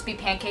 It can't just be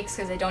pancakes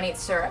because I don't eat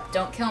syrup.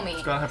 Don't kill me.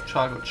 It's gotta have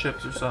chocolate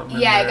chips or something.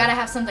 Yeah, I in there. gotta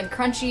have something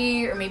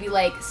crunchy, or maybe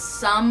like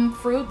some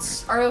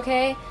fruits are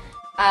okay.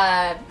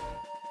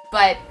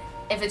 But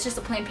if it's just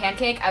a plain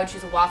pancake, I would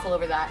choose a waffle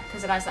over that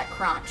because it has that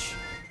crunch.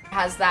 It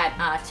has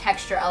that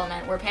texture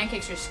element where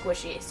pancakes are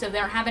squishy, so if they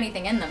don't have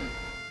anything in them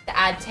to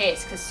add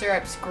taste because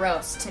syrup's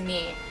gross to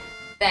me,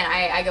 then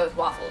I go with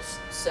waffles.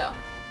 So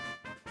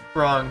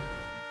Wrong.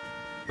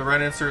 The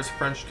right answer is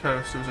French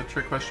toast. It was a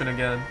trick question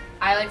again.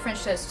 I like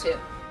French toast too.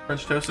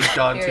 French toast is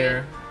god Period.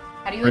 tier.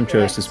 How do you French like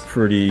your toast is eggs?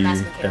 pretty I'm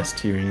asking Caleb. S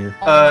tier.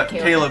 Yeah. Only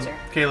Caleb. answer.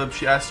 Caleb,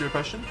 she asked you a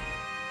question.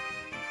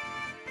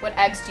 What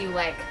eggs do you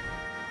like?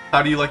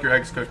 How do you like your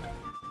eggs cooked?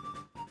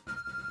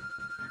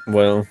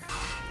 Well,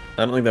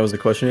 I don't think that was the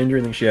question, Andrew.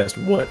 I think she asked,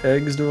 "What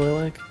eggs do I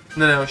like?"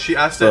 No, she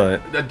asked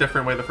it a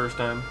different way the first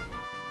time.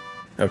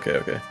 Okay.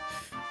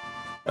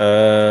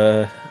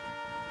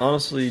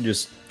 Honestly,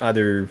 just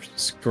either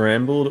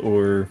scrambled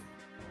or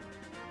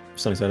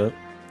sunny side up.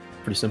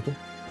 Pretty simple.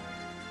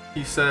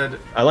 He said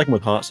I like them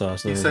with hot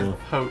sauce. Though, he as said well.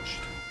 poached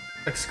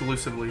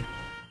exclusively.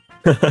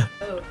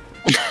 Oh.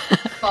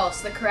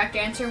 False. The correct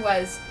answer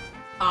was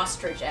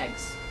ostrich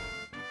eggs.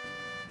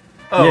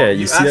 Oh, Yeah,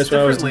 you see, asked that's why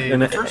I was differently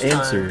gonna the first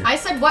answer. time. I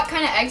said, what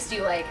kind of eggs do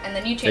you like? And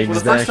then you changed Well,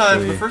 it.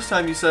 Exactly. the first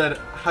time you said,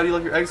 "How do you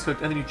like your eggs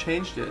cooked?" and then you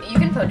changed it. You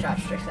can poach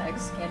ostrich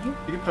eggs, can't you?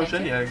 You can poach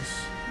Can't any you? eggs.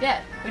 Yeah,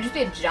 it would just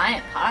be a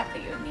giant pot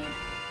that you would need.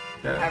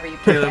 Yeah. However you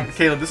poach eggs.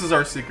 Caleb, this is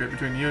our secret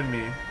between you and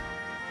me,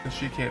 and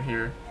she can't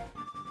hear.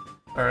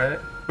 All right,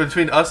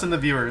 between us and the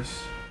viewers,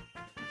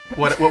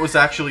 what was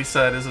actually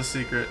said is a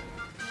secret.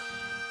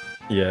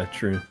 Yeah,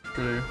 true.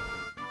 True.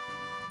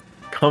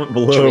 Comment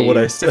below what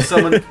I If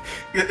said.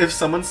 if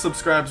someone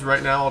subscribes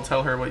right now, I'll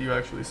tell her what you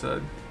actually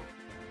said.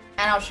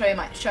 And I'll show you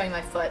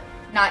my foot.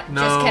 Not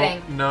No, just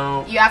kidding.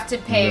 no. You have to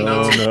pay.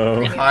 No, YouTube no.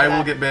 premium for I will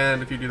that. get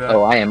banned if you do that.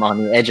 Oh, I am on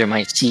the edge of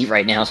my seat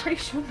right now. Pretty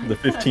sure my The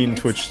foot 15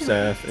 hurts. Twitch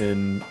staff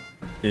in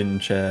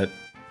chat.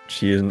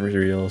 She isn't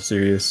real.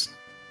 Serious.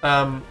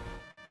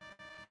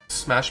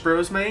 Smash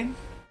Bros. Main?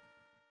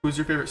 Who's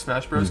your favorite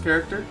Smash Bros.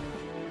 Character?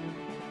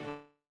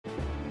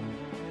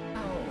 Oh,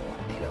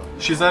 I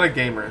don't. She's not a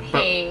gamer,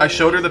 but Hey. I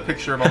showed her the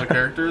picture of all the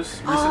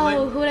characters recently.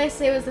 Oh, who would I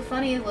say was the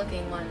funniest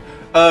looking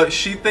one?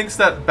 She thinks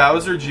that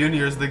Bowser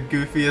Jr. is the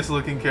goofiest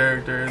looking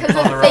character Because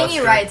on the the thing roster.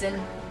 he rides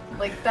in,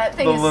 like that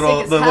thing the is little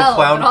sick as the hell, little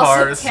clown but also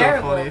car is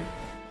terrible. so funny.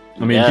 I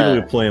mean, Yeah. people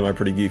who play him are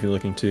pretty goofy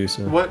looking too.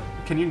 So What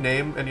can you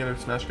name any other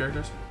Smash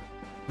characters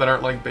that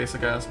aren't like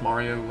basic ass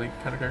Mario Link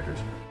kind of characters?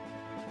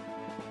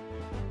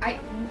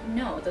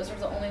 No, those are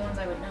the only ones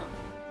I would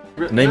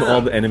know. name No, no,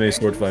 all the anime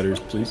sword fighters,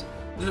 please.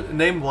 Just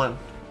name one.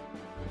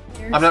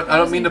 You're I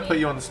don't mean to exposing put me.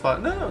 you on the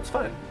spot. No, it's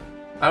fine.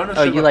 I don't know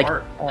Oh, shit you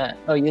about like?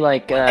 art. You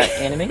like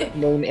anime?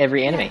 Name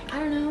every anime. Yeah, I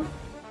don't know.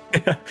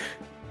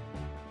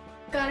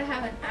 Gotta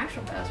have an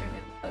actual Bowser.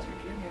 Bowser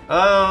Jr.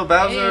 Oh,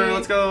 Bowser, Hey,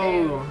 let's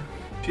go.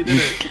 She did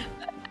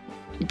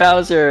it.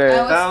 Bowser.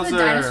 What's the Bowser.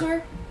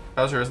 dinosaur?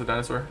 Bowser is the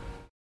dinosaur.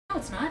 No,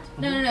 it's not.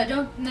 No,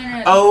 don't.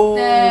 No. Oh,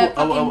 The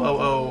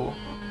oh.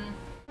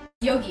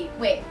 Yogi.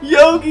 Wait,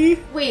 Yogi!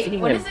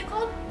 Speaking what of- is it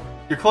called?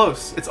 You're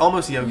close. It's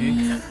almost Yogi.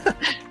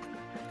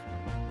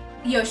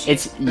 Yoshi.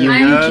 It's There you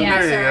Yugi. go, Yeah,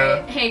 there you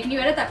sorry. go. Hey, can you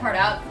edit that part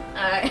out?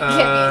 I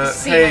can't be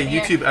seen Hey, on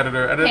here. YouTube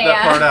editor, edit Hey,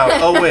 that part out.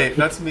 Oh wait,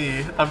 that's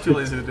me. I'm too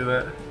lazy to do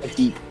that. It's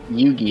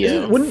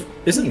Yu-Gi-Oh.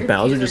 Isn't Your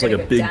Bowser views just are like a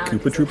gonna go big down Koopa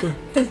because Trooper?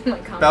 of my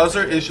comments.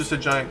 Bowser is just a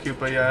giant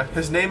Koopa, yeah.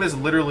 His name is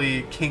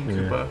literally King Yeah.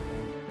 Koopa.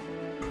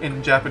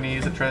 In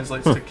Japanese, it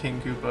translates to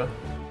King Koopa.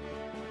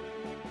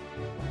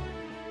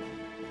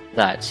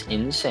 That's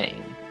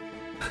insane.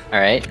 All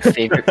right,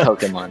 favorite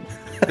Pokemon.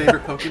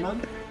 Favorite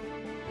Pokemon?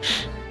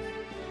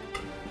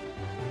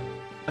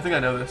 I think I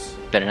know this.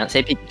 Better not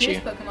say His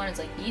Pikachu. Pokemon is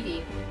like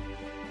Eevee,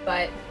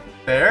 but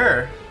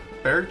Fair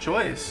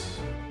choice.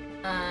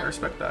 I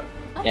respect that.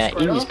 Yeah,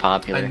 Eevee's I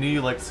popular. knew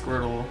you liked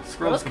Squirtle. Squirtle's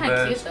Squirtle's the kind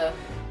of cute best.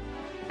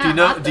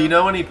 though. Do you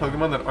know any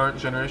Pokemon that aren't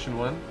Generation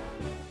 1?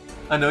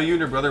 I know you and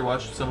your brother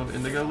watched some of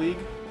Indigo League.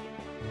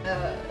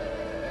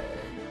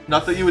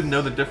 Not that you would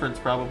know the difference,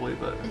 probably,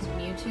 but Is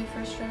Mewtwo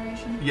first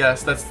generation?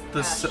 yes, that's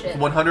the shit.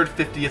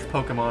 150th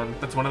Pokemon.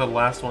 That's one of the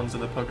last ones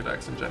in the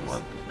Pokedex in Gen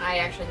 1. I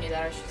actually knew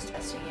that. I was just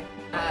testing you.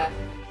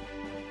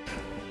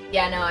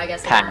 Yeah, no, I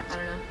guess I Pass.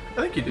 don't know.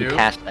 I think you do.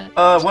 Past that.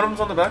 One of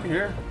them's on the back of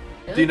here.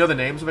 Really? Do you know the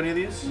names of any of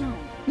these? No.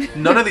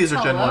 None of these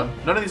are Gen Hello?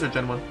 1. None of these are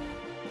Gen 1.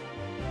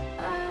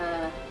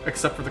 Uh,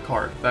 Except for the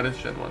card. That is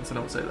Gen 1, so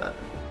don't say that.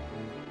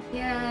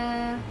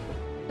 yeah.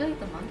 I feel like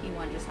the monkey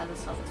one just has a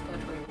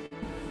self-explanatory.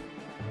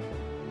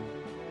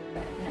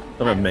 But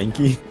no. Not a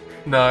Mankey.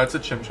 No, it's a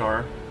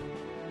Chimchar.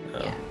 Oh.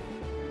 Yeah.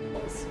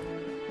 Close.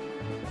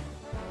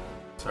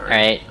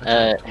 Sorry.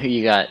 Alright, who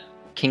you got?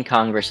 King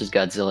Kong versus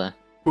Godzilla.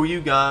 Who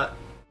you got?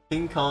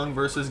 King Kong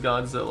versus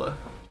Godzilla.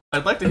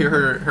 I'd like to hear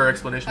her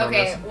explanation on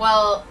Okay, this.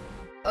 well,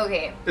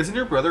 okay. Isn't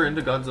your brother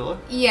into Godzilla?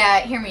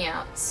 Yeah, hear me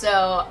out.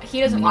 So, he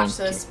doesn't watch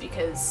Monkey. this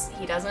because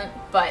he doesn't,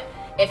 but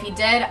if he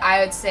did, I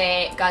would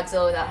say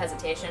Godzilla without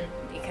hesitation,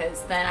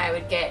 because then I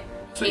would get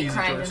It's an hate easy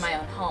crimed choice. in my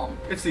own home.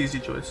 It's the easy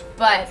choice.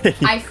 But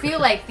I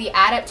feel like the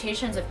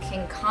adaptations of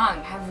King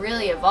Kong have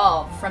really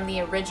evolved from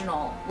the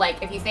original.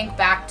 Like, if you think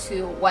back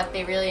to what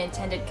they really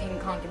intended King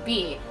Kong to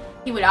be,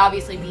 he would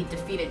obviously be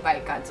defeated by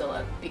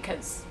Godzilla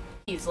because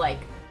he's like,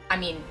 I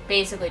mean,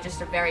 basically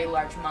just a very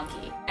large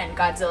monkey, and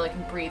Godzilla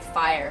can breathe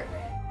fire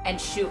and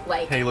shoot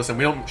like Hey, listen,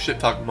 we don't shit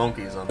talk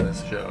monkeys on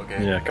this show,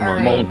 okay? Yeah, come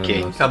on. Alright.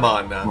 Monkey. Come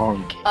on now.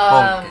 Monkey.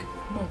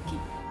 monkey.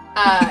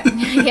 I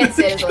can't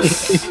say it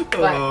as well,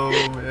 but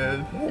Oh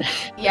man.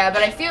 yeah,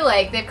 but I feel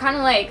like they've kind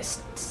of like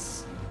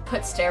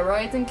put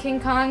steroids in King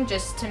Kong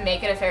just to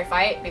make it a fair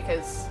fight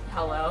because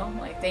hello,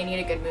 like they need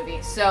a good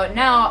movie. So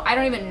now I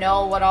don't even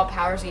know what all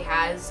powers he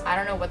has. I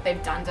don't know what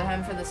they've done to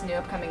him for this new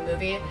upcoming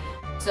movie.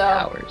 So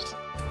Powers.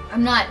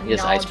 I'm not He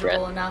has ice breath.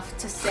 knowledgeable enough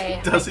to say.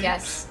 Does I he?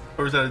 guess.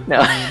 Or is that a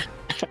No.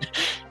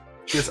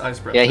 He has ice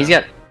breath. Yeah, he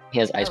now.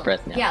 has ice Oh,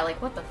 breath now. Yeah,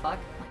 like what the fuck?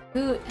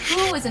 Like,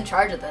 who is in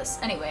charge of this?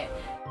 Anyway,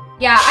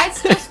 yeah, I'd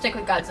still stick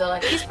with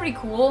Godzilla. He's pretty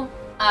cool.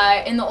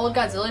 In the old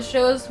Godzilla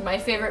shows, my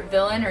favorite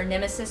villain or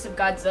nemesis of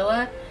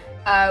Godzilla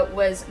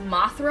was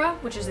Mothra,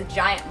 which is a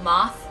giant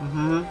moth.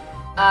 Mm-hmm. He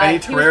Any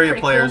was Terraria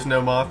pretty players cool.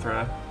 know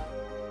Mothra.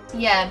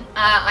 Yeah,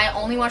 I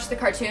only watched the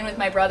cartoon with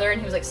my brother, and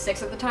he was like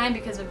 6 at the time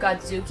because of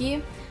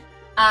Godzuki,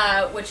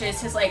 which is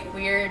his like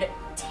weird,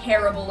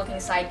 terrible-looking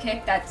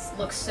sidekick that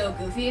looks so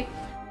goofy.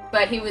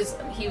 But he was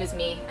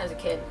me as a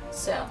kid,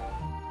 so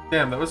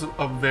Damn, that was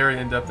a very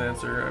in-depth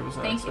answer. I was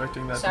not Thank you.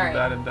 expecting that to Sorry. be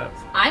that in-depth.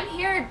 I'm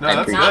here No, to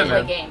that's not good, play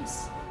man.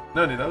 games.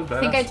 No, dude, that was badass. I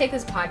think I take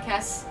this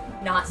podcast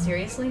not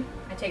seriously.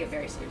 I take it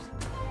very seriously.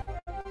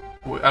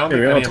 I don't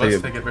think we all any of us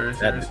take take it very That,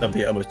 seriously. of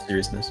the utmost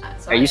seriousness. Are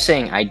Sorry. you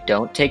saying I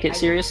don't take it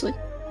seriously?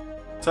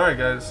 Sorry,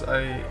 guys.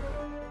 I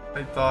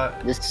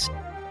thought. This is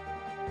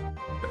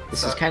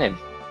Sorry. kind of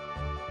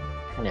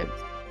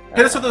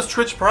Hit us with those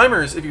Twitch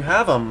primers if you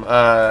have them.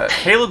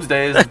 Caleb's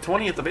Day is the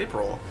 20th of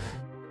April.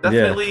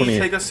 Definitely 20th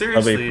take us of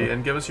seriously April.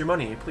 and give us your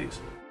money,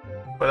 please.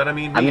 By that I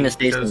mean I'm me, gonna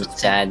say some because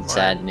it's sad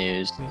mine.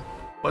 news.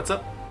 What's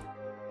up?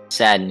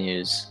 Sad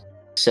news.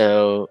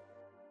 So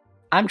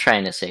I'm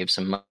trying to save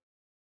some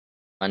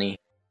money.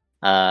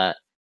 I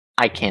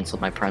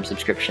canceled my Prime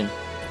subscription,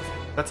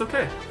 That's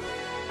okay.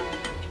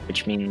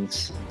 which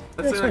means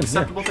That's That's an fine, yeah,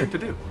 acceptable sure. thing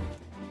to do.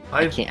 I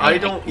I can't- I I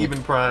don't can't.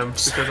 even Prime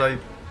because I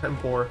am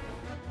poor.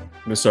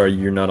 I'm sorry,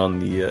 you're not on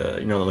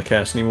the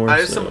cast anymore. I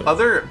have so... some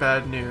other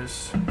bad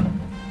news.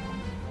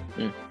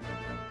 Hmm.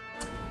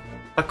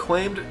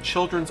 Acclaimed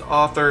children's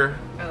author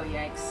Oh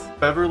yikes!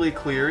 Beverly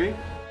Cleary.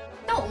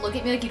 Don't look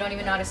at me like you don't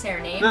even know how to say her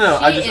name. No,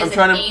 She I'm is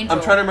trying an to angel.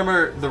 I'm trying to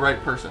remember the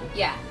right person.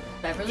 Yeah,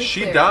 Beverly.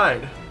 She Cleary.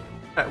 died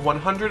at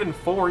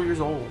 104 years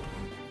old.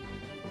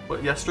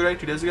 What, yesterday,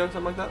 2 days ago,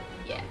 something like that?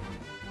 Yeah.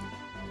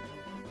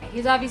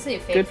 He's obviously a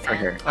fake good for fan,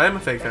 her. I am a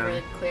fake Beverly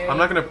fan.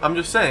 Cleary. I'm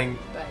just saying,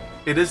 But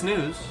it is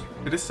news.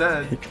 It is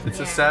sad. It's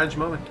Yeah. a sad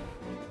moment.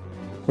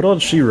 What all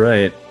did she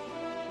write?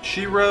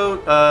 She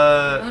wrote,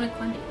 Mona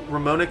Quimby.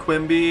 Ramona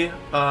Quimby.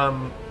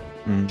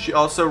 Hmm. She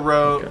also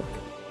wrote Okay.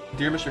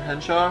 Dear Mr.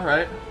 Henshaw,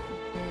 right?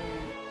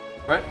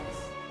 Right?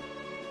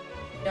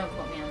 Don't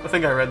quote me on I that.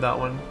 think I read that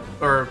one.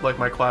 Or, like,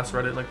 my class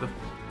read it, like, the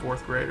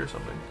 4th grade or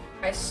something.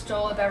 I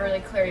stole a Beverly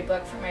Cleary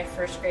book from my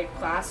first grade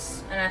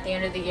class, and at the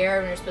end of the year,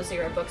 when we were supposed to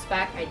get our books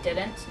back, I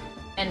didn't.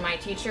 And my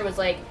teacher was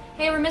like,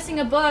 "Hey, we're missing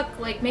a book.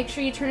 Like, make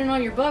sure you turn in all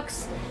your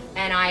books."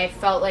 And I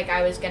felt like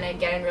I was gonna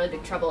get in really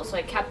big trouble, so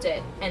I kept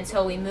it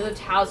until we moved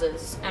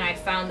houses, and I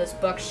found this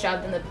book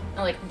shoved in the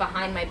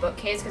behind my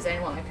bookcase because I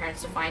didn't want my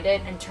parents to find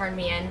it, and turned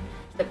me in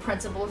to the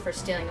principal for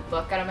stealing a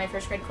book out of my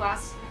first grade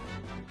class.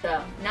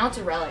 So now it's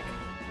a relic.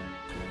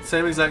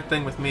 Same exact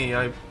thing with me.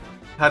 I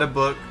had a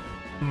book,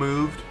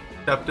 moved,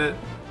 kept it,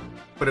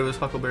 but it was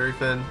Huckleberry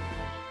Finn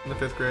in the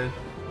 5th grade.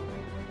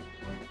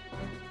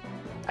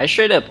 I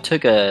straight up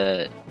took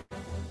a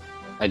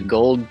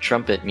gold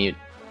trumpet mute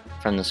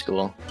from the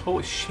school.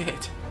 Holy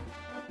shit.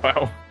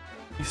 Wow.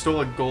 He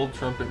stole a gold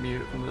trumpet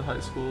mute from the high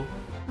school.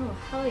 Oh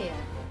hell yeah!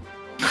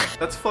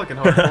 That's fucking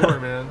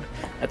hardcore, man.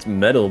 That's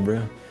metal,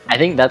 bro. I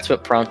think that's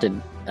what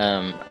prompted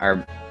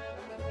our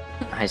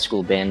high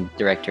school band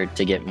director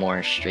to get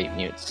more straight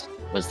mutes.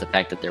 was the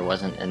fact that there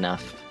wasn't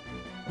enough,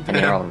 and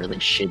they're all really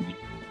shitty.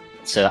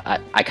 So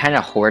I kind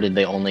of hoarded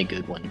the only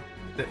good one.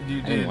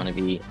 You I didn't want to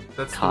be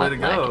That's the caught way to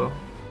go. lacking.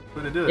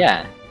 Way to do it.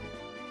 Yeah.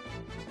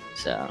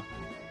 So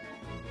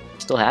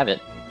still have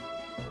it.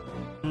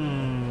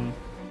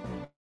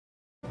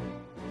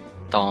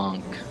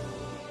 Donk.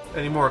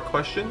 Any more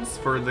questions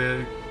for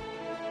the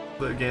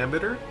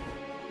Gambiter?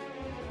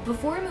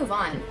 Before we move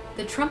on,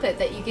 the trumpet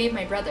that you gave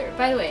my brother.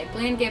 By the way,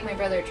 Blaine gave my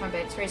brother a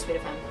trumpet. It's very sweet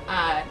of him.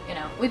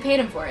 We paid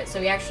him for it, so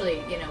we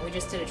actually, we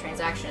just did a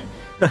transaction.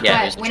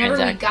 Yeah, But whenever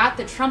we got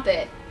the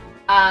trumpet,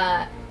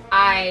 I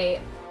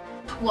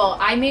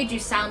made you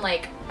sound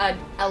like a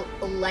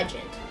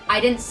legend.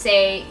 I didn't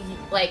say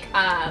like.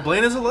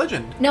 Blaine is a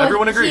legend. No,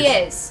 everyone agrees. He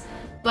is.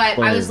 But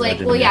Blaine I was is like,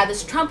 legend, well, yeah. yeah,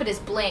 this trumpet is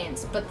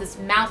Blaine's, but this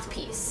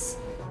mouthpiece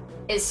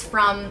is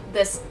from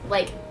this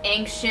like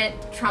ancient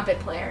trumpet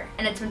player,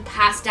 and it's been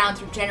passed down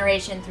through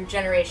generation,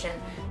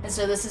 and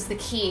so this is the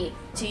key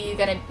to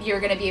you're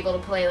gonna be able to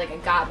play like a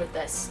god with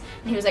this.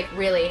 And he was like,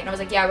 really? And I was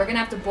like, yeah, we're gonna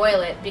have to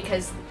boil it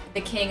because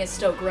the king is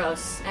still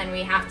gross and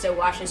we have to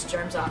wash his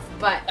germs off.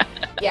 But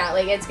yeah,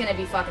 like it's gonna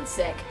be fucking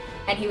sick.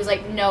 And he was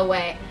like, no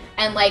way.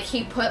 And like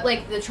he put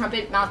like the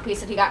trumpet mouthpiece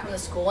that he got from the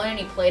school in, and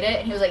he played it,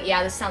 and he was like,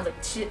 "Yeah, this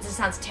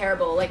sounds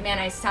terrible. Like, man,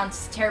 I sound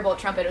terrible at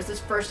trumpet. It was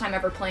his first time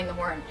ever playing the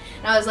horn."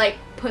 And I was like,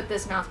 "Put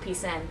this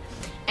mouthpiece in,"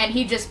 and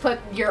he just put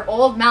your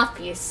old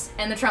mouthpiece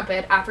in the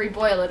trumpet after he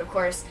boiled it, of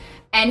course,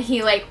 and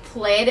he like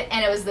played,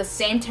 and it was the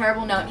same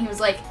terrible note. And he was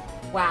like,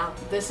 "Wow,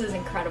 this is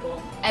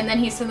incredible." And then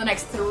he spent the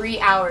next 3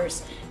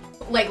 hours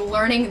like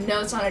learning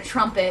notes on a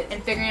trumpet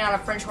and figuring out a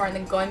French horn and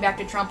then going back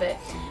to trumpet.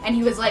 And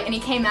he was like, and he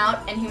came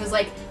out and he was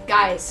like,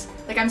 guys,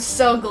 like I'm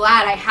so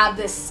glad I have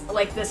this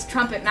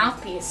trumpet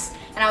mouthpiece.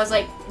 And I was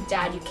like,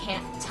 Dad, you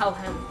can't tell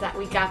him that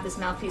we got this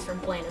mouthpiece from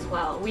Blaine as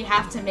well. We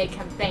have to make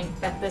him think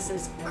that this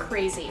is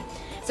crazy.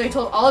 So he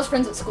told all his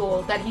friends at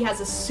school that he has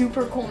a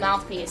super cool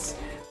mouthpiece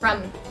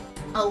from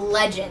a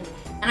legend.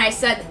 And I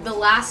said the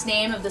last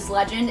name of this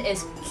legend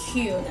is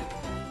Kuhn,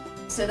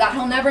 so that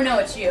he'll never know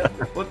it's you.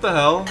 What the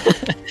hell?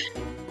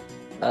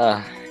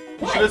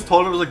 You should have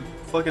told him it was like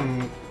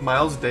fucking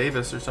Miles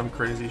Davis or some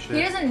crazy shit.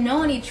 He doesn't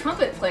know any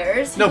trumpet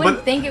players. He No, wouldn't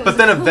but think it was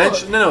then cool.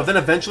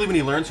 eventually when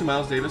he learns who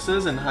Miles Davis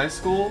is in high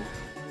school,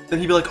 then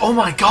he'd be like, "Oh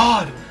my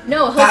god!"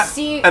 No, he'll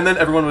see. And then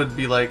everyone would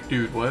be like,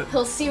 "Dude, what?"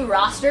 He'll see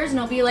rosters and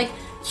he'll be like,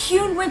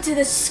 Kuhn went to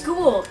this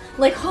school.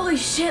 Like, holy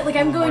shit! Like,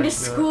 I'm going my to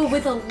God. school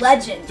with a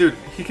legend. Dude,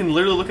 he can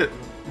literally look at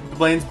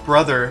Blaine's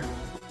brother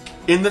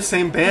in the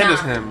same band Nah.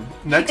 as him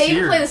next They even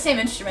year. play the same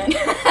instrument.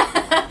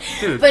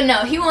 Dude. But no,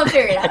 he won't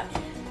figure it out.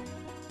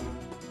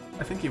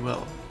 I think he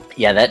will.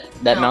 Yeah, that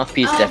No.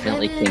 mouthpiece Oh,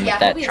 definitely maybe- came yeah, with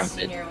that he'll be a trumpet,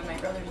 senior when my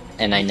brother's in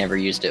and I never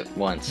used it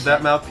once.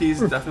 That mouthpiece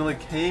definitely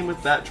came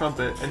with that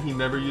trumpet, and he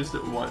never used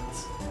it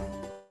once.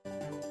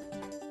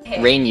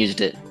 Hey, Rain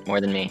used it more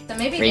than me. So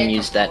maybe Rain they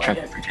used that come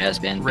trumpet for jazz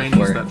band Rain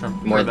before, used that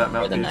trumpet, more, that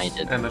more than I mouthpiece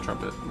did. and the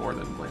trumpet more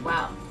than Blaine.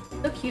 Wow,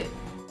 so cute.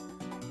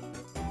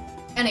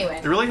 Anyway,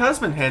 It really has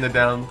been handed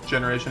down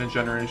generation to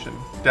generation.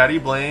 Daddy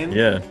Blaine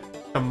Yeah.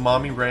 to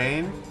Mommy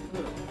Rain.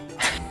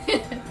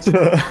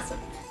 awesome.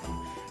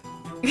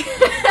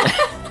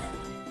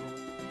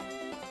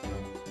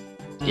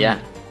 Yeah.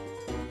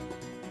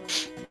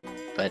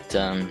 But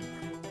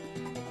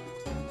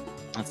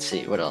let's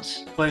see what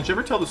else. Blaine, did you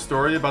ever tell the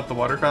story about the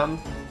water fountain?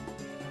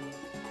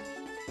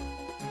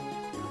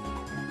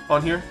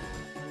 On here?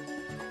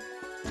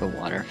 The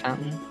water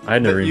fountain. I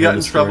never That even you got heard in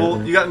the story.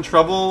 trouble. You got in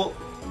trouble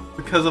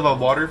because of a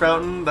water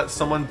fountain that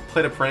someone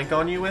played a prank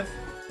on you with,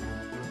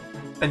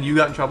 and you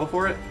got in trouble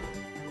for it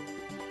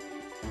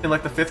in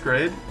like the 5th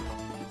grade.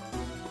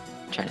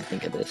 I'm trying to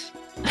think of this.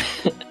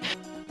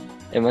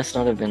 It must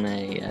not have been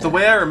a. The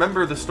way I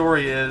remember the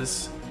story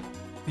is,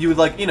 you would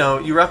like,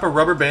 you wrap a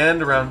rubber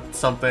band around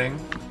something,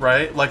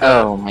 right? Like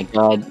Oh my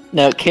god.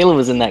 No, Caleb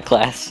was in that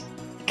class.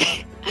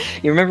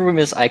 You remember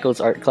Miss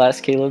Eichel's art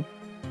class, Caleb?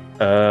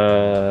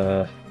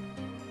 Whoa,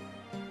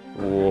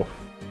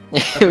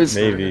 It was.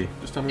 maybe.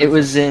 Just tell me It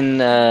was in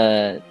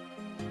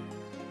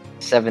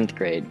 7th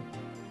grade.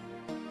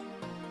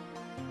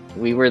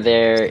 We were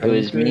there. It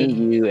was me,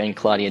 you, and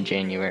Claudia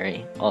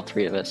January. All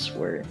three of us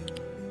were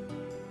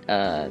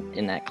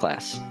in that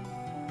class.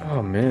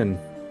 Oh man.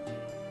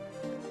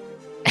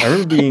 I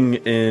remember being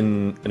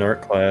in an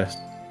art class.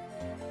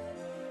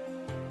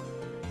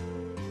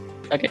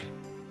 Okay.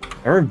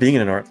 I remember being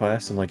in an art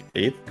class in like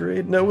 8th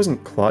grade. No, it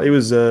wasn't Claude. It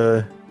was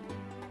No,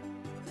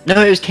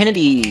 it was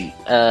Kennedy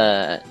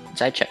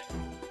Zychek.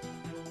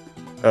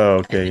 Oh,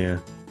 okay, yeah.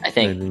 I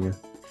think. Maybe, yeah.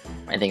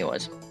 I think it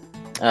was.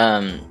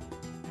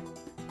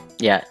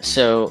 Yeah.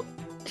 So,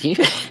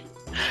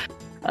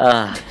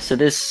 so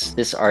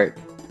this art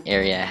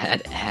area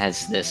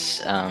has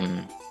this.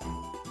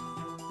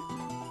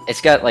 It's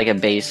got like a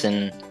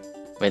basin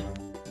with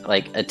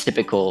like a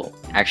typical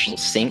actual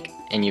sink,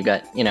 and you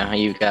got how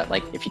you got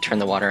like if you turn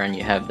the water on,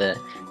 you have the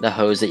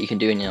hose that you can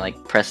do, and you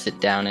like press it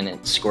down and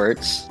it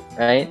squirts,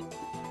 right?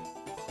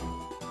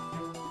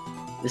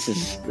 This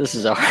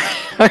is our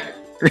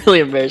really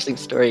embarrassing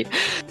story.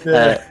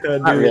 Not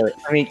dude. really.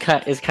 I mean,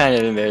 it's kind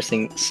of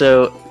embarrassing.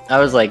 So I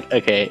was like,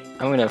 okay,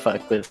 I'm gonna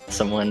fuck with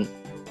someone.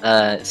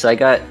 So I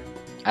got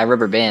a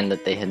rubber band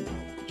that they had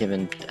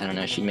given. I don't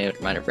know. She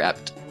might have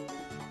wrapped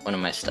one of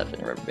my stuff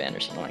in a rubber band or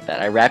something like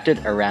that. I wrapped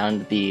it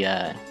around the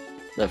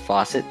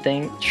faucet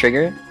thing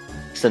trigger,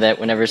 so that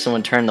whenever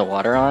someone turned the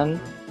water on,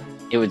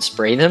 it would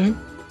spray them.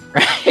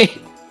 Right.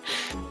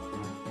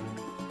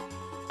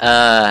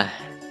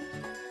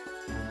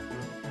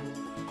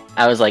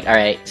 I was like, all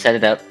right, set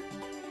it up.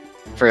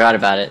 Forgot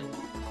about it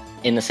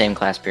in the same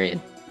class period,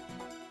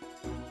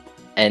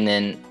 and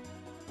then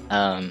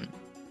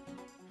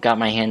got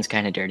my hands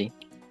kind of dirty,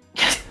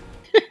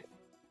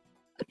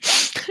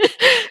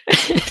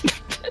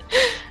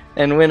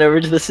 and went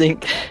over to the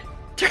sink,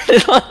 turned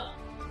it on,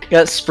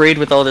 got sprayed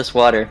with all this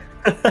water.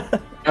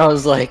 I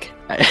was like,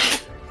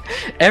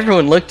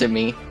 everyone looked at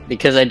me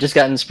because I'd just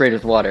gotten sprayed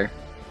with water,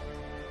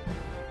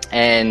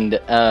 and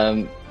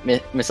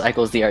Miss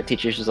Eichels, the art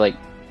teacher, was like,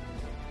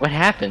 "What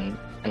happened?"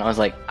 And I was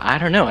like, "I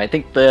don't know. I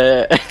think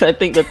the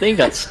thing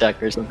got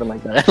stuck or something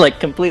like that."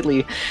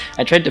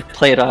 I tried to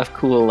play it off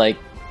cool, like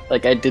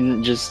I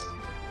didn't just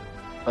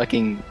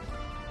fucking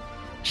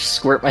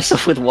squirt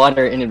myself with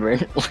water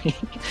inadvertently,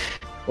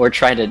 or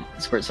try to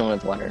squirt someone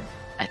with water.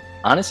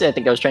 Honestly, I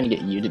think I was trying to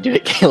get you to do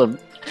it, Caleb.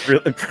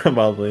 Really,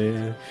 probably.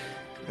 Yeah.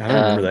 I don't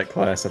remember that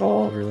class at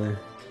all, really.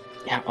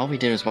 Yeah, all we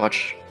did was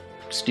watch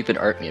stupid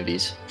art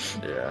movies.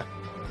 Yeah.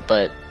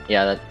 But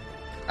yeah,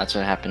 that's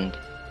what happened.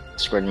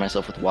 Squirted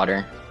myself with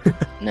water,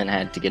 and then I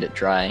had to get it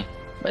dry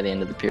by the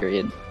end of the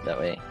period. That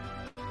way,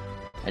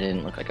 I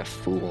didn't look like a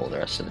fool the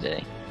rest of the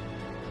day.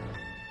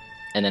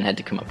 And then had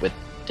to come up with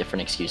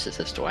different excuses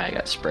as to why I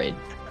got sprayed.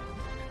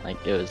 Like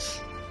it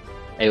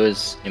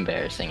was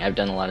embarrassing. I've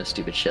done a lot of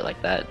stupid shit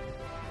like that,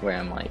 where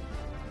I'm like,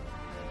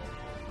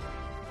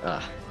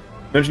 ugh.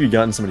 Imagine you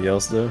gotten somebody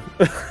else though.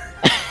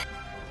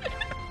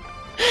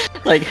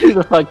 Like, who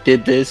the fuck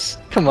did this?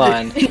 Come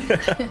on.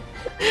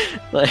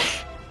 Like,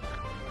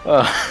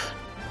 oh.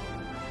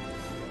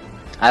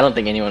 I don't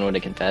think anyone would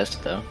have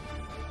confessed though.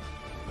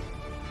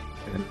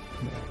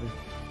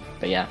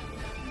 But yeah,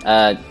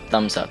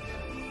 thumbs up.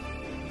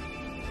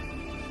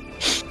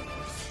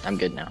 I'm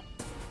good now.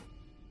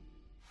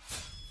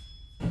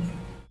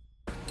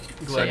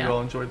 Glad yeah. you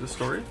all enjoyed the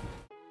story.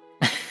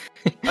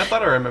 I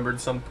thought I remembered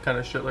some kind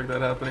of shit like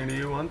that happening to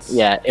you once.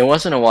 Yeah, it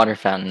wasn't a water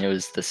fountain, it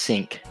was the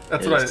sink.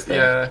 That's It what was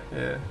yeah.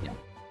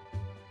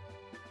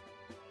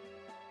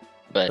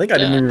 But, I think I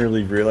didn't even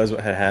really realize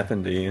what had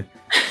happened to you.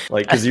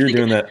 Like, because you were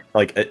doing that,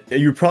 like,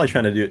 you were probably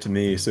trying to do it to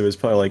me, so it was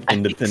probably, like, I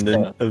think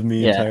independent so. of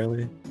me Yeah.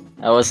 entirely.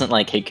 I wasn't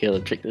like, hey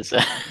Caleb, check this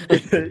out.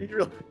 You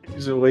were like,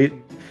 just wait.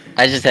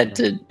 I just had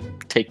to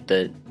take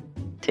the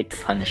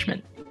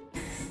punishment.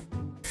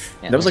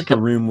 Yeah, That was, like, the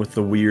room with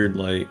the weird,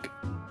 like,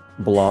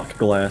 block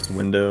glass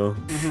window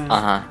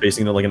Uh-huh.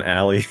 facing into, like, an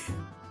alley.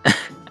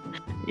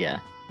 Yeah.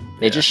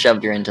 They just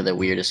shoved her into the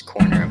weirdest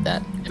corner of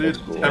that middle Dude,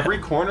 school. every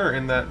corner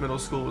in that middle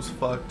school was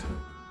fucked.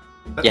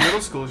 That Yeah.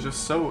 middle school is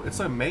just so, it's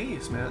a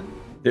maze, man.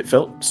 It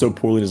felt so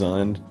poorly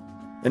designed.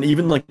 And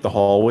even, like, the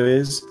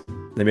hallways,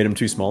 they made them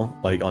too small,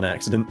 like, on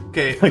accident.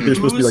 Okay, Like, they're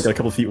supposed to be, who's- like, a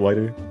couple feet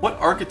wider. What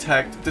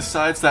architect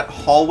decides that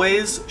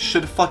hallways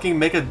should fucking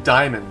make a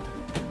diamond?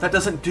 That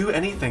doesn't do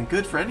anything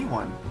good for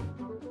anyone.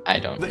 I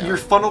don't know. That you're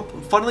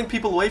funneling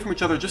people away from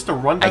each other just to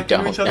run back into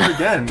don't each other know.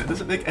 again. It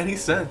doesn't make any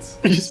sense.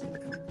 Did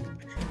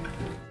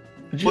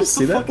you What's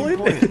see the that, fucking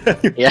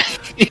Blade? Yeah.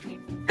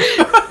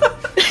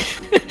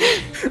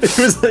 It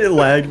was like, it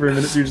lagged for a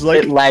minute, so you're just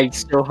like... It lagged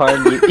so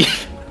hard.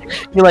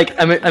 You're like,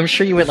 I'm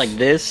sure you went like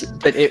this,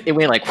 but it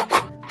went like...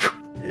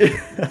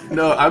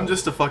 No, I'm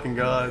just a fucking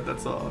god,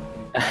 that's all.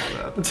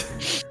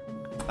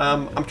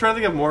 I'm trying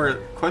to think of more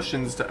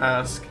questions to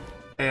ask,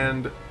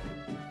 and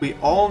we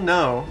all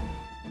know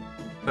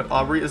that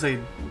Aubrey is a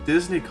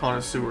Disney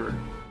connoisseur.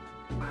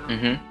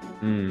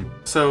 Mm-hmm.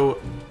 So,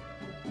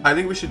 I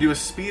think we should do a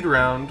speed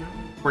round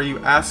where you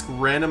ask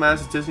random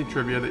ass Disney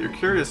trivia that you're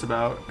curious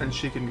about, and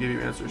she can give you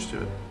answers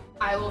to it.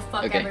 I will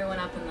fuck Okay. everyone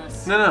up in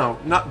this. No,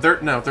 they're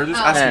just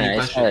Oh. asking you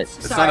No, it's questions.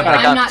 It's Sorry, not about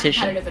I'm not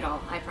competition. competitive at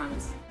all. I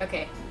promise.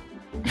 Okay.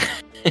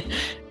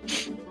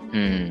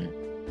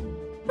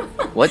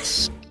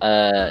 What's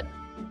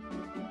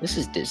this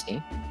is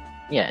Disney.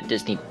 Yeah,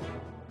 Disney.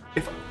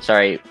 If-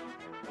 Sorry.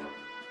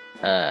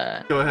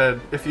 Go ahead.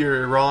 If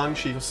you're wrong,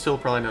 she still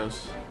probably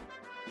knows.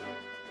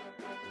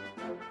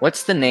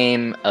 What's the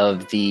name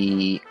of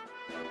the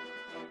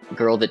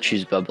girl that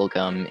chews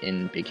bubblegum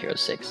in Big Hero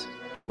 6?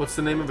 What's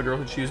the name of the girl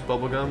who chews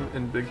bubblegum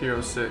in Big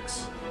Hero 6?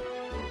 Is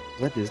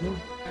that Disney?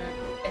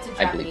 It's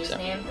a I believe Japanese so.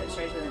 name that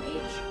starts with an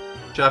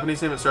H.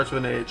 Japanese name that starts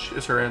with an H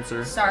is her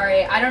answer.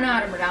 Sorry, I don't know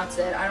how to pronounce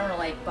it. I don't want to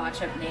like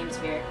botch up names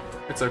here.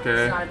 It's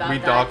okay. It's not about We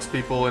that. dox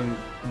people and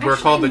we're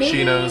Actually, called the maybe-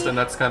 Chinos, and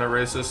that's kind of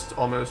racist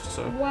almost,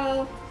 so.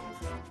 Well.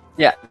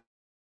 Yeah.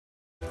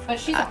 But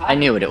she's a I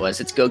knew what it was.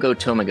 It's Go-Go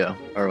Tomago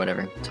or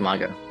whatever.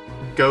 Tomago.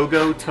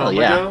 Go-Go Oh,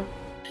 yeah. Tomago?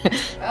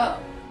 Oh.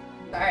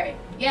 Sorry.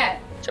 Yeah.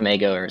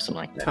 Tomago or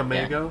something like that.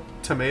 Tomago?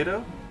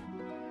 Tomato?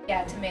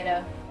 Yeah,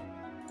 tomato.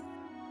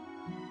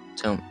 Yeah.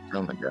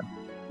 Tomago.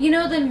 You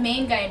know the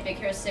main guy in Big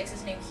Hero 6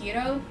 is named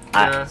Hiro,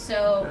 Yeah.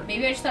 so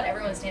maybe I just thought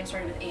everyone's name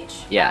started with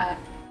H. Yeah.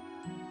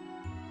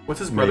 What's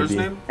his brother's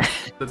Maybe. name?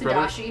 The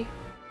brother? Tadashi.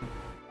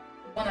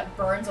 One that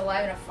burns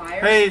alive in a fire.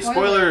 Hey,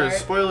 Spoiler alert.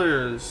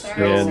 spoilers!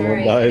 Sorry, Yeah, no sorry.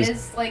 one dies. It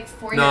is like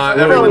 4 Nah,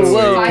 years old. everyone's- It's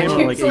Whoa, 5 came out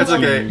years like old. It's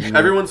okay. Yeah.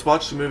 Everyone's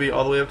watched the movie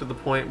all the way up to the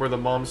point where the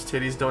mom's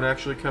titties don't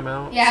actually come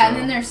out. Yeah, so- and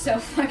then they're so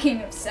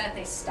fucking upset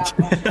they stop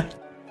watching.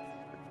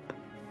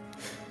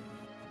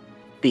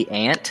 The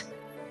ant?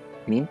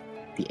 I mean,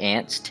 the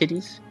ant's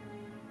titties?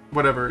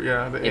 Whatever,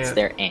 yeah, the It's aunt.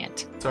 their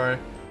aunt. Sorry.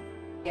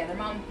 Yeah,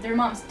 their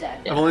mom's dead.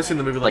 Yeah. I've only seen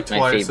the movie like Like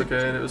my twice, favorite.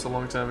 okay, and it was a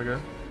long time ago.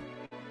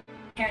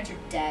 Parents are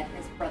dead, and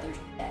his brother's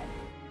dead.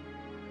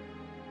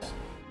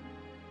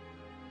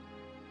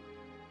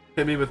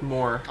 Hit me with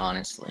more.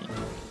 Honestly.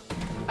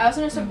 I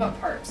also want to talk about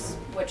parks,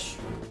 which,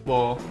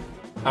 Well,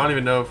 I don't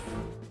even know if...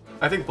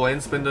 I think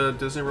Blaine's been to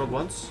Disney World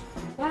once.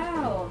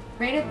 wow,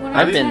 rated 1 out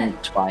I've of been 10.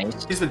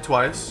 twice. He's been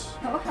twice.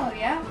 Oh, hell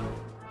yeah.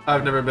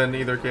 I've never been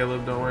either,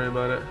 Caleb, don't worry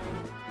about it.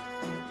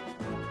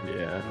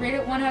 Yeah.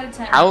 Rated 1 out of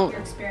 10. How- Your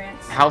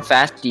experience. How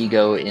fast do you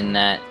go in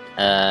that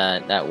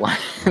that one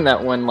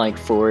that one like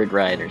Ford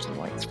ride or something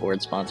like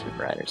Ford sponsored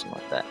ride or something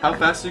like that? How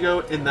fast do you go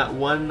in that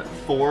one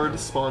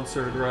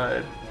Ford-sponsored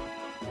ride?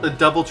 The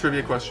double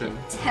trivia question.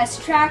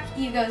 Test track,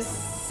 you go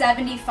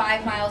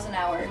 75 miles an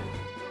hour.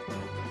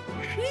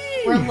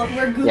 We're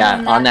Googling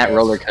Yeah, on that bitch.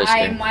 roller coaster.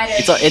 I might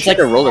have It's like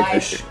a roller lied,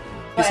 coaster.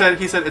 but-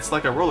 He said it's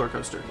like a roller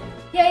coaster.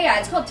 Yeah,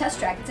 it's called Test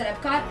Track. It's at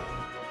Epcot.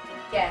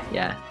 Yeah.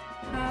 Yeah.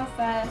 How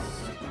fast?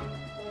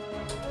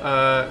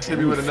 Hit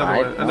me with another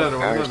one. 5 Another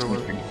one. hours Another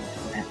one.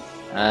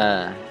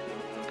 to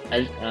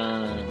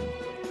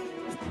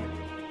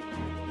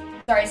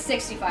Sorry,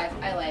 65.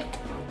 I lied.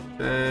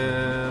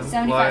 And 75 is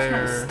kind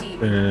liar. of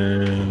steep.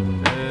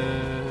 And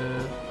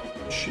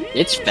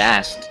it's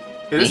fast.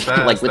 It is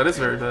fast. Like with- That is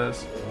very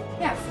fast.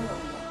 Yeah, for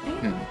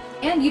real.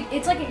 And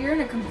it's like you're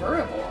in a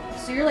convertible,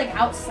 so you're like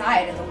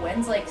outside, and the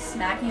wind's like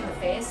smacking you in the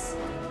face.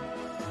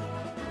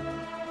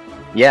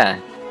 Yeah.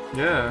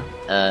 Yeah.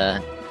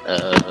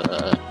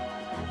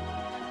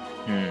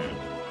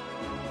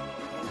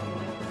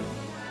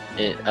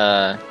 It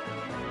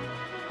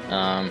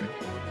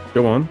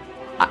Go on.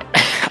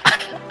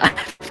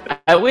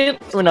 I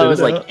went when I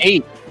was like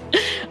 8.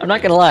 I'm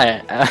not gonna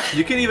lie.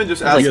 You can even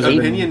just It's ask like eight.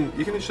 opinion.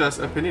 You can just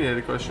ask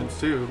opinionated questions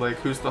too, like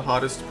who's the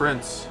hottest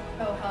prince,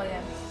 Oh hell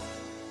yeah!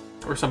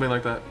 or something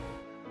like that.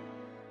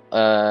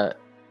 Uh,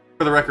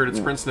 For the record, it's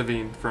Prince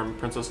Naveen from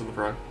Princess and the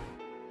Frog.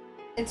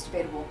 It's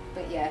debatable,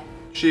 but yeah.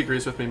 She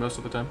agrees with me most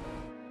of the time.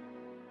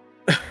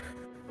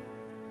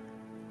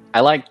 I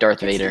like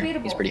Darth It's Vader.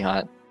 debatable. He's pretty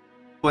hot.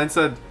 Blaine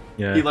said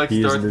Yeah. he likes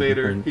is Darth a Disney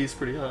Vader. prince. He's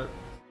pretty hot.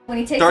 When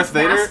he takes Darth his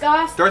Vader. mask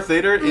off. Darth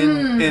Vader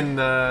Mm. in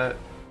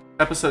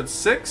episode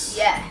 6,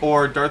 Yeah.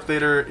 or Darth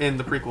Vader in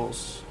the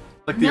prequels,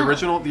 like the No.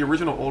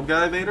 original old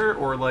guy Vader,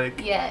 or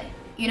like Yeah.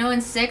 You know, in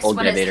 6, Old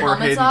when guy his Vader. or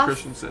helmet's Hayden off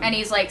Christensen. and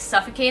he's like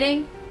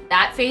suffocating,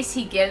 that face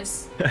he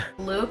gives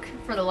Luke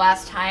for the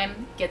last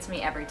time gets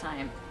me every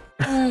time.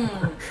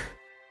 Mm.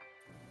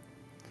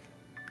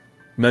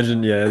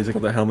 Imagine, yeah, he's like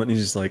with the helmet and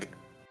he's just like,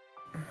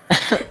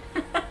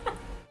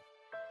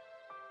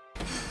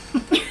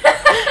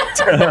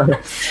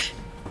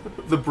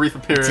 the brief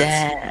appearance.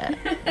 Dad.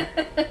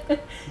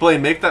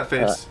 Blaine, make that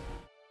face.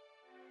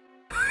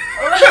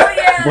 Oh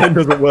yeah. Blaine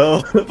does it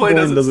well. Blaine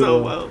does it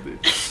so well, dude.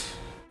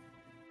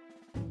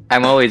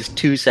 I'm always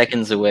 2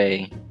 seconds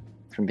away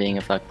from being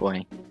a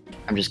fuckboy.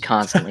 I'm just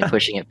constantly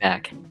pushing it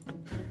back.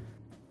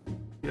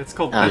 It's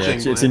called Ah. Yeah,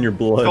 edging. it's in your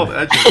Blaine. It's called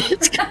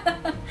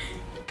blood.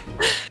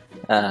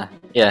 edging.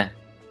 Yeah.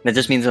 That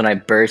just means when I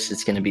burst,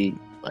 it's gonna be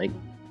like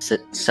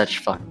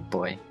such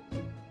fuckboy.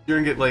 You're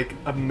gonna get like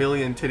a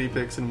million titty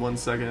pics in 1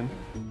 second,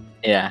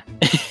 Yeah.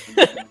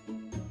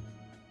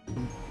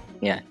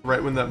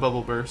 right when that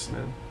bubble bursts,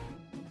 man.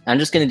 I'm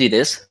just gonna do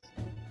this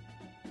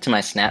to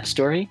my Snap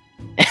story,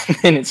 and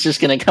then it's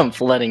just gonna come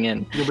flooding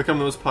in. You'll become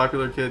the most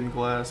popular kid in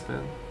class,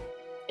 man.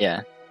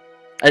 Yeah.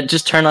 I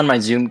just turn on my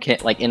Zoom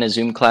like in a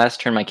Zoom class,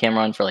 turn my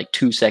camera on for like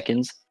 2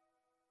 seconds.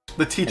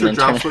 The teacher then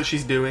drops turn- what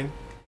she's doing,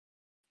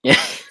 Yeah.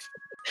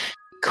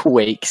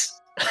 Quakes.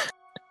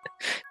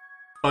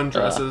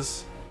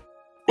 undresses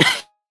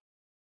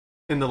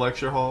in the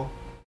lecture hall.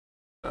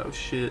 Oh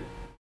shit.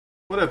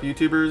 What up,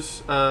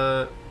 YouTubers?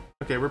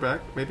 Okay, we're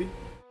back, maybe?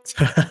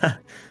 Alright,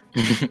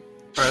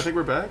 I think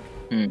we're back.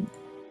 Hmm.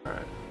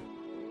 Alright.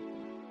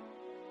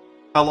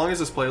 How long is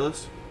this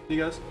playlist, you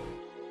guys?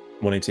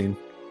 118.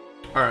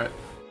 Alright.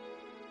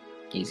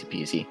 Easy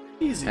peasy.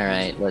 Easy. All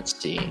right, let's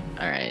see.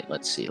 All right,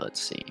 let's see.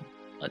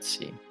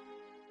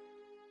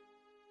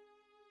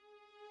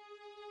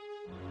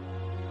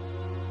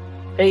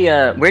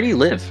 Hey, where do you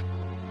live?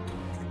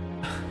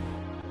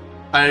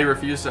 I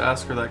refuse to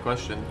ask her that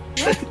question.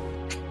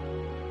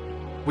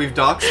 We've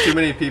doxed too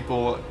many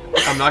people.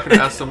 I'm not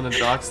gonna ask someone to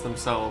dox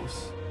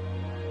themselves.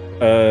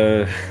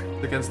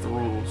 It's against the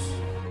rules.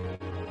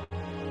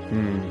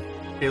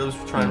 Caleb's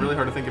trying really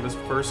hard to think of his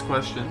first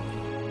question.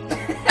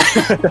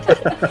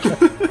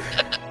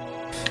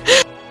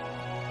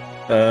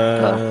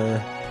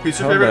 Who's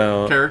your How favorite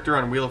about- character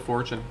on Wheel of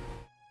Fortune?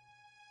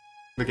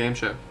 The game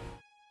show.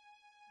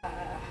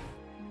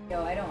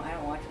 Yo, I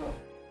don't watch it.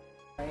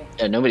 Right.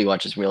 Yeah, nobody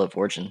watches Wheel of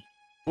Fortune.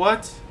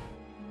 What?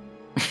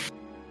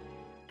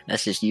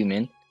 That's just you,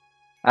 man.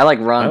 I like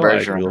Ron I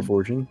like Bergeron. Wheel of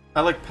Fortune.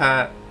 I like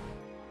Pat.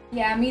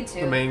 Yeah, me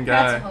too. The main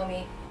Pat's guy. a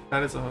homie.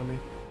 Pat is a homie.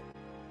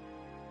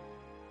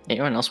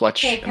 Anyone else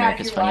watch Hey, Pat,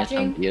 America's if you're Funniest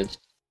Home watching- Videos?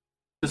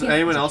 Does Yeah,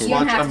 anyone you else don't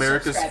watch have to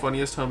America's subscribe.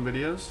 Funniest Home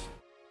Videos?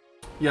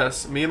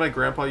 Yes, me and my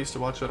grandpa used to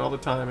watch that all the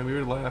time, and we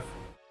would laugh.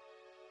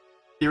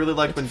 He really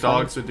liked It's when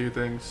funny. dogs would do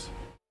things.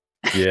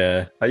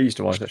 Yeah, I used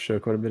to watch that show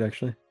quite a bit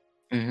actually.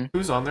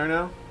 Who's on there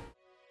now?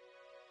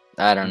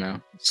 I don't know.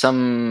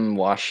 Some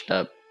washed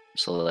up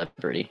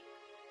celebrity.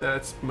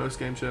 That's most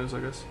game shows,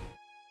 I guess.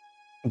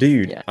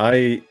 Dude, Yeah.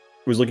 I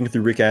was looking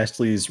through Rick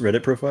Astley's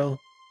Reddit profile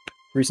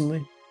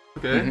recently.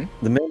 Okay. Mhm.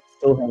 The man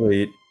still has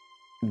a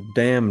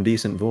damn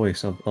decent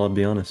voice. I'll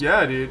be honest.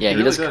 Yeah, dude. Yeah, he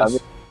he really does does.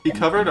 cover- He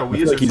covered a feel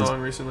Weezer like he's-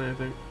 song recently, I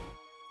think.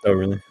 Oh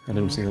really? I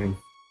didn't see that one.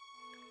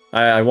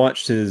 I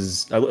watched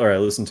his. I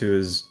listened to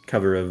his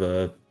cover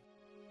of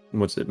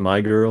what's it?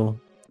 My Girl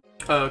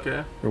Oh,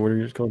 okay. or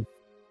whatever it's called.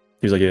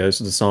 He was like, yeah, this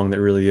is a song that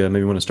really made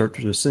me want to start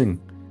to just sing.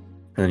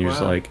 And then he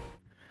was Wow. like,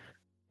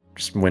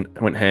 just went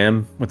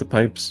ham with the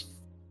pipes.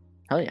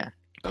 Hell yeah.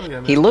 Oh, yeah,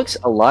 man. He looks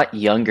a lot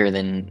younger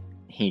than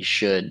he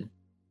should.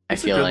 I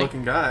He's a feel like.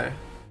 good-looking guy.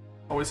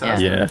 Always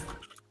has Yeah. been. Yeah.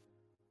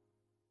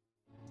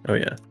 Oh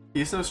yeah.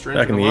 He's no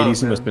stranger Back in to the love, 80s,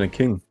 he man. must have been a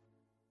king.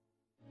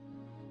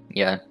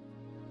 Yeah.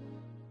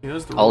 He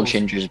knows the All rules.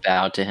 gingers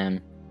bow to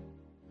him.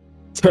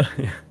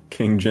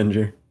 King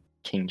Ginger.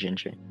 King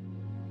Ginger.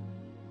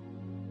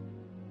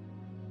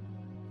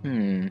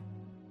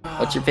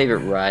 What's your favorite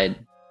ride?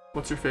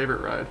 What's your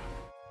favorite ride?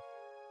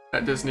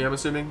 At Disney, I'm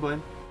assuming,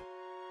 Blaine?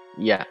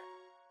 Yeah.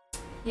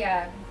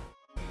 Yeah.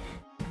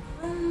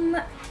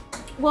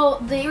 Well,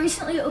 they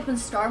recently opened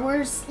Star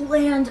Wars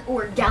Land,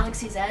 or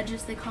Galaxy's Edge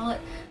as they call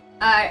it.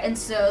 And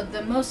so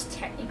the most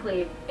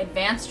technically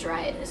advanced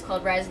ride is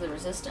called Rise of the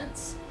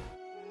Resistance.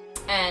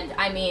 And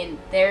I mean,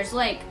 there's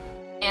like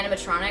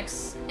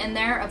animatronics in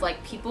there of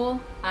like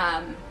people,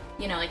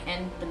 you know, like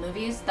in the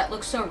movies that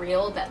look so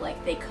real that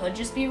like they could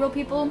just be real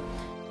people.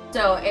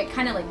 So it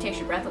kind of like takes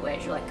your breath away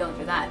as you're like going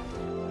through that.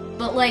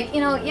 But like,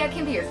 you know, yeah, it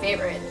can be your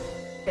favorite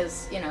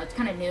because, you know, it's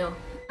kind of new.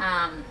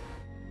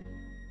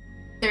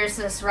 There's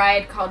this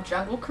ride called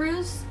Jungle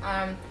Cruise.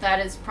 That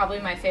is probably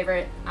my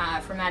favorite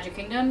for Magic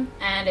Kingdom,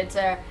 and it's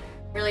a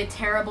really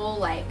terrible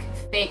like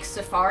fake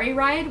safari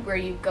ride where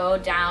you go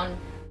down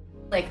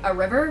like a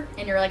river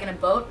and you're like in a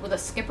boat with a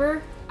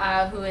skipper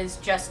who is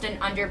just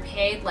an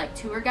underpaid like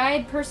tour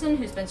guide person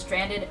who's been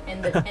stranded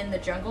in the in the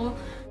jungle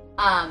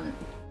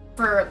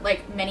for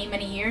like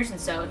many years, and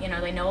so you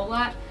know they know a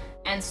lot,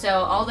 and so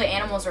all the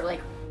animals are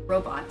like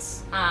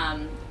robots,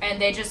 and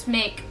they just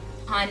make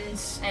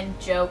puns and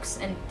jokes,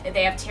 and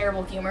they have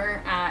terrible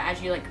humor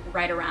as you like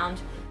ride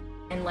around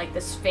in like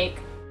this fake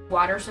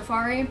water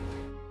safari.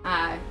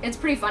 It's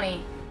pretty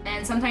funny,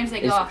 and sometimes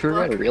they go Is off tour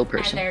guide book, a real and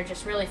person? they're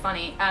just really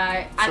funny.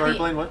 At Sorry, the-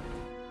 Blaine, what?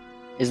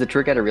 Is the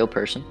tour guide a real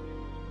person?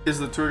 Is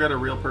the tour guide a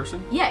real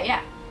person?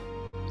 Yeah.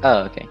 Oh,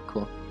 okay,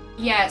 cool.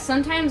 Yeah,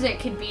 sometimes it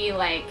could be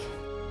like,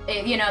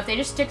 you know, if they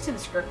just stick to the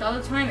script all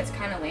the time, it's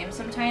kind of lame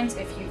sometimes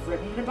if you've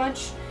ridden it a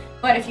bunch.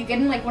 But if you get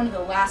in like one of the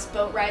last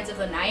boat rides of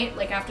the night,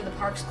 like after the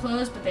park's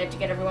closed, but they have to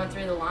get everyone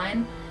through the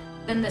line,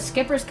 then the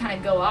skippers kind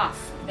of go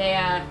off.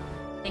 They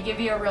give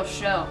you a real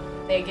show.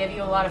 They give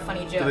you a lot of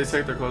funny jokes. Do they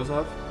take their clothes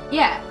off?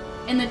 Yeah,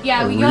 and we A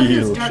go through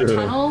this real dark show.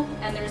 tunnel,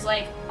 and there's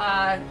like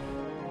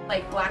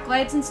black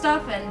lights and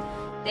stuff, and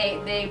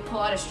they pull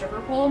out a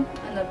stripper pole,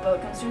 and the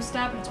boat comes to a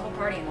stop, and it's a whole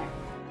party in there.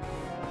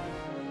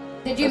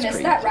 Did you That's miss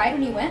pretty that insane. ride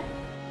when you went?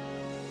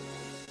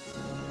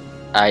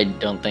 I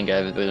don't think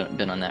I've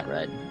been on that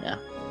ride. No.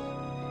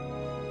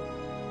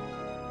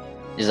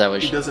 Is that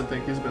what? He doesn't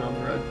think he's been on the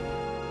ride.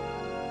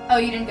 Oh,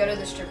 you didn't go to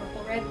the stripper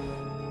pole ride?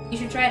 You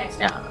should try it next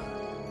time.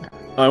 Yeah.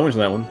 Oh, I went to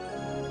that one.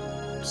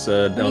 It's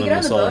When down you in get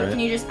on the Massaw, boat, right? can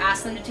you just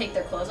ask them to take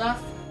their clothes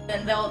off?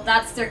 Then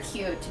that's their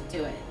cue to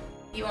do it.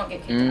 You won't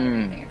get kicked out or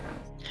Mm. anything, I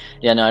promise.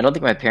 Yeah, no, I don't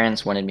think my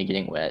parents wanted me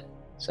getting wet.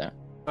 So.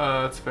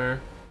 That's fair.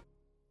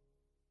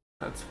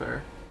 That's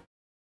fair.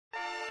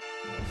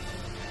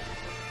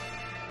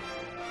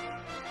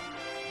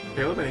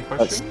 Caleb, any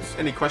questions?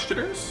 Any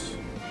questioners?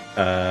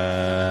 Come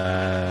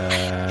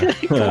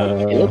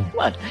on, Caleb,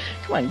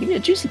 come on, give me a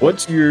juicy one.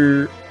 What's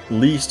your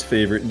least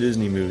favorite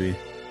Disney movie?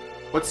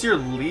 What's your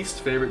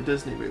least favorite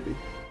Disney movie?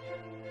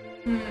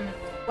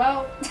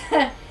 Well,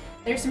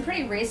 there's some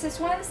pretty racist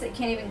ones that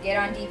can't even get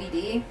on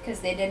DVD because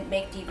they didn't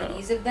make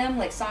DVDs of them,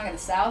 like Song of the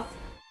South.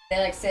 They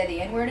like say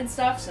the N-word and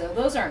stuff, so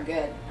those aren't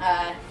good.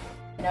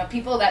 You know,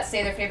 people that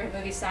say their favorite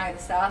movie is Song of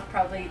the South,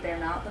 probably they're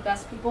not the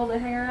best people to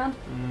hang around.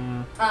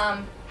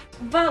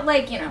 But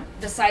like, you know,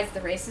 besides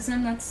the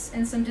racism that's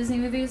in some Disney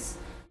movies,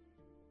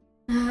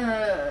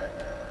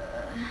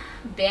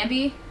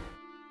 Bambi.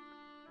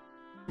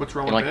 What's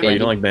wrong You with like it? Oh, you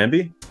don't like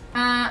Bambi?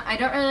 I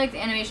don't really like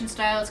the animation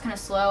style. It's kind of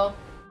slow.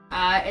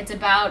 It's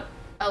about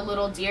a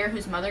little deer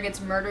whose mother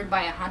gets murdered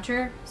by a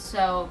hunter,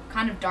 so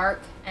kind of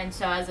dark, and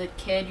so as a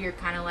kid you're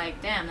kind of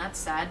like, damn, that's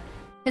sad.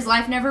 His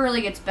life never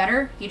really gets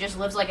better. He just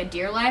lives like a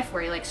deer life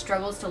where he like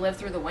struggles to live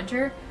through the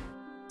winter.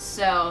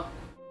 So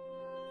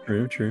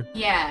True.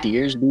 yeah.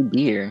 Deers be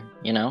deer,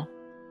 you know?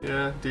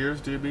 Yeah,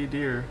 deers do be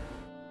deer.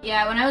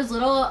 Yeah, when I was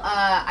little,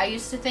 I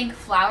used to think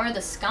Flower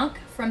the skunk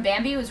from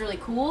Bambi was really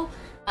cool,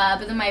 but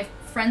then my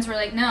friends were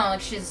like, no,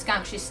 like, she's a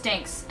skunk, she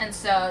stinks. And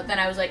so then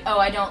I was like, oh,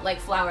 I don't like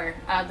Flower,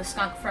 the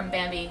skunk from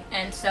Bambi.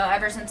 And so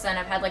ever since then,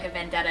 I've had like a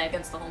vendetta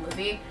against the whole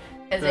movie,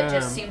 because it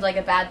just seemed like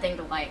a bad thing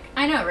to like.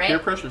 I know, right? Peer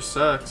pressure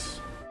sucks.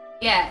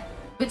 Yeah,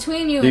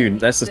 between you Dude,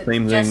 and that's the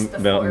same just thing the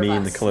about four me of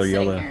and the us color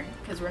sitting yellow. here,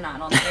 because we're not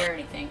on the air or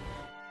anything.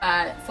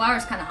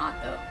 Flower's kind of hot,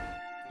 though.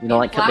 You don't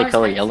like the Flower's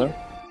color kinda yellow? cute.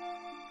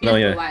 He has No,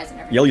 yeah. blue eyes and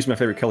everything. Yellow's my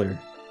favorite color.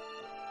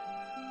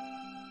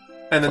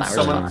 And then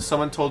Flowers on.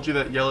 someone told you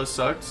that yellow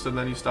sucks, and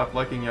then you stopped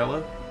liking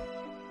yellow.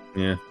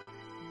 Yeah.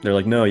 They're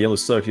like, no, yellow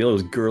sucks.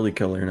 Yellow's girly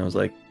color. And I was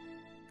like,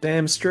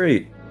 damn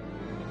straight.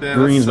 Damn, that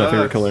Green's my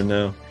favorite sucks. color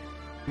now.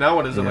 Now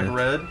what is it, Yeah. like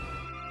red?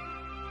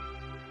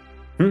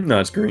 No,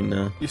 it's green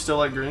now. You still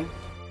like green?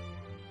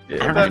 I Yeah,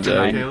 don't bet have to you,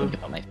 know Caleb. anything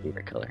about my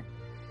favorite color.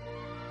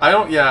 I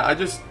don't. Yeah, I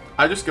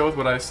just go with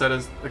what I said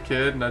as a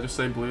kid, and I just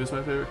say blue is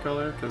my favorite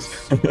color. Because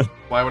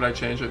why would I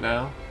change it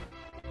now?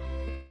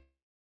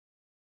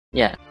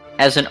 Yeah.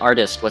 As an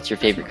artist, what's your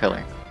favorite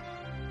color?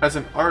 As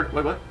an art,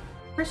 what?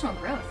 Personal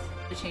growth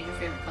to change your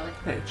favorite color.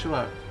 Hey, chill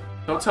out.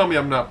 Don't tell me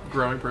I'm not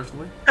growing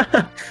personally.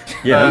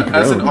 yeah.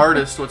 As an growing.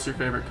 artist, what's your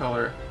favorite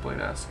color?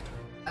 Blaine asked.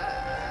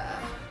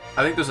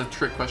 I think there's a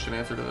trick question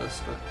answer to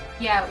this, but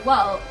Yeah,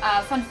 well,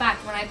 fun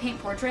fact, when I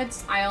paint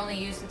portraits, I only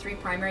use the 3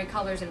 primary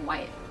colors in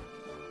white.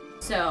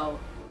 So,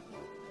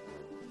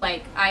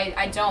 like,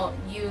 I don't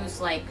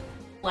use, like,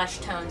 flesh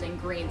tones and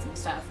greens and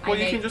stuff. well, I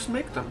you make... can just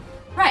make them.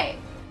 Right.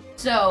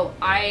 So,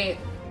 I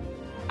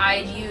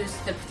use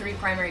the 3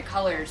 primary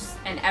colors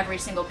in every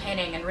single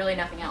painting and really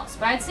nothing else.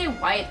 But I'd say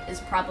white is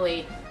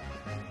probably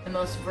the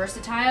most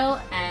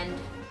versatile and...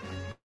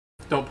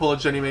 Don't pull a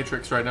Jenny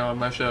Matrix right now on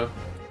my show.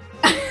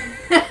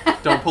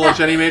 Don't pull a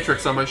Jenny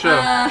Matrix on my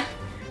show.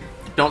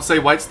 Don't say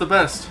white's the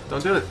best.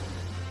 Don't do it.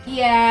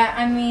 Yeah,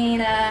 I mean,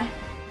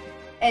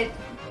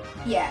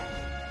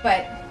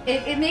 but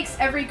it makes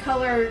every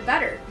color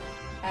better.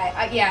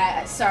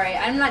 Yeah, sorry,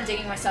 I'm not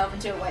digging myself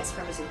into a white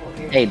supremacy hole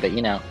here. Hey, but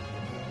you know,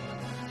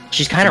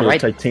 she's kind of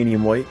right.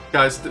 Titanium white.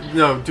 Guys,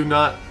 don't do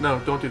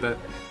that.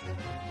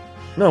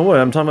 No, what?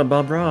 I'm talking about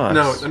Bob Ross.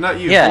 No,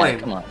 not you, Yeah, Blaine.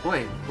 come on.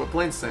 Blaine, what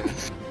Blaine's saying.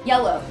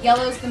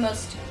 Yellow's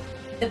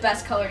the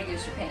best color to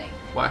use for painting.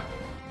 Why?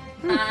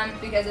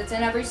 Because it's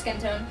in every skin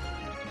tone.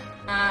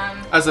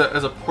 As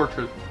a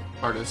portrait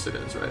artist, it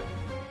is, right?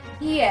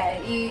 Yeah,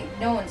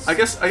 no one's... I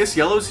guess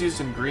yellow's used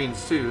in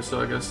greens too,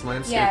 so I guess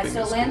landscaping Yeah, is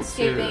so cool,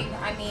 landscaping, too.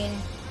 I mean,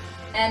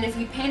 and if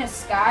you paint a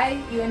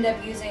sky, you end up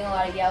using a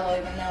lot of yellow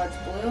even though it's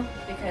blue,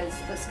 because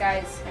the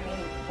sky's, I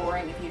mean,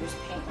 boring if you just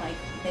paint, like,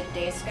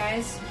 midday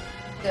skies.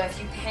 So if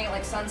you paint,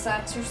 like,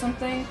 sunsets or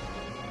something,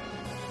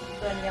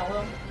 then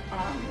yellow,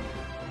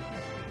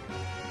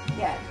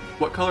 yeah.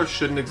 What color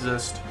shouldn't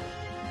exist?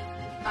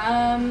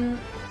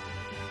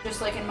 Just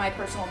like in my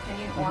personal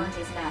opinion, orange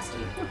is nasty.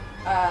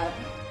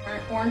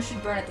 Orange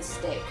should burn at the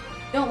stake.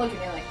 Don't look at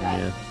me like that.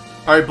 Yeah.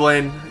 Alright,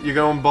 Blaine, you're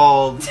going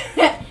bald.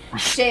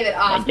 Shave it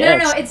off. I No,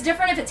 guess. it's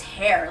different if it's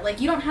hair. Like,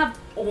 you don't have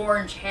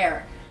orange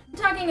hair. I'm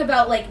talking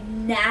about, like,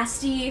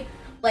 nasty,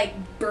 like,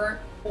 burnt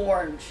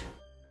orange.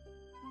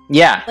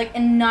 Yeah. Like,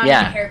 and not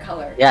Yeah. even hair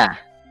color. Yeah.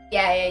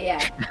 Yeah.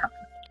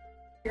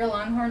 You're a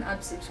Longhorn,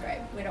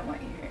 unsubscribe. We don't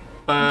want you here.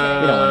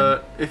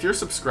 If you're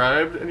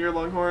subscribed and you're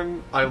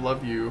Longhorn, I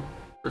love you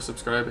for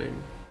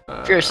subscribing.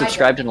 If you're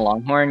subscribed to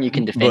Longhorn, you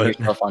can defend But-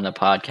 yourself on the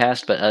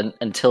podcast, but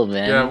until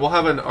then, Yeah, we'll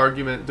have an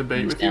argument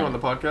debate with you down. on the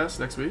podcast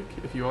next week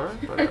if you are.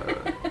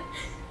 But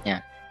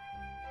yeah.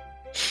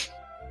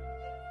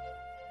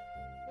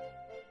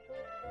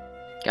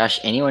 Gosh,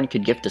 anyone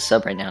could gift a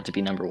sub right now to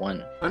be number 1. I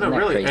know, Isn't that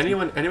really, crazy?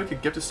 anyone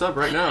could gift a sub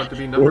right now to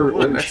be number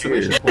one!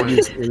 Exclamation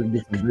point.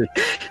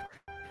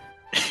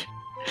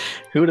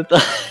 Who would have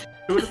thought?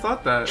 Who would have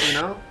thought that? You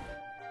know,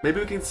 maybe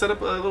we can set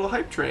up a little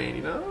hype train.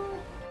 You know.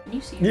 Can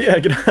you see? Yeah,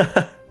 get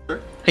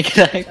I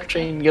can hype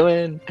train go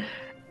in.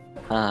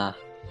 Alright.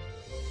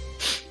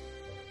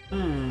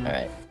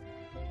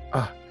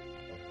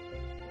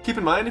 Keep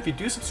in mind, if you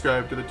do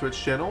subscribe to the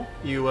Twitch channel,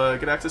 you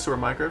get access to our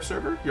Minecraft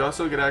server. You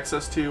also get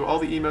access to all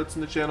the emotes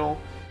in the channel.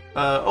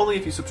 Only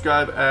if you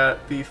subscribe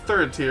at the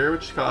 3rd tier,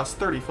 which costs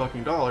 $30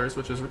 fucking,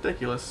 which is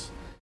ridiculous.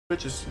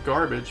 Which is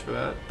garbage for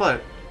that.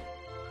 But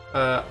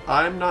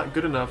I'm not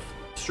good enough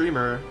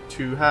streamer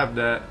to have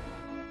that.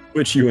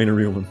 Which you ain't a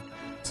real one.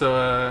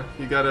 So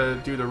you gotta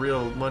do the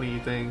real money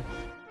thing.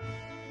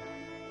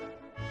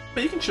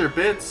 But you can share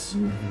bits.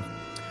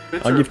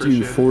 Bits I'll are gift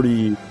you appreciated.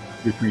 40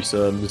 your free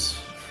subs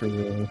for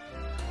the.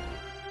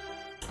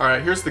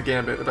 Alright, here's the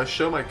gambit. If I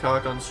show my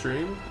cock on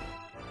stream,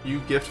 you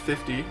gift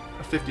 50,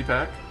 a 50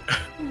 pack.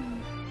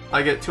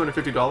 I get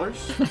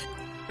 $250,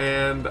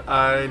 and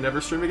I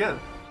never stream again.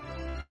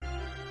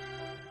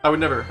 I would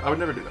never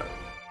do that.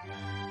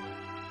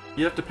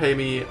 You have to pay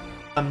me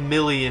 1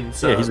 million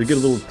subs. Yeah, he's a good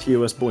little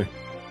TOS boy.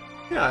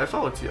 Yeah, I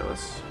follow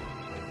TOS.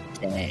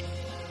 Dang.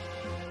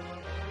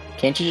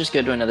 Can't you just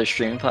go to another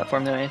streaming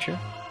platform though, Andrew?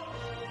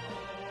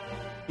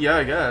 Yeah,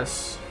 I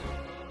guess.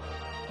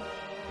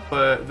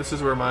 But this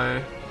is where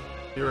my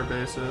viewer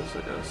base is,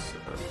 I guess.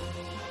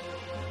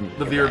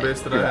 The viewer right,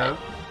 base that you're I right. have.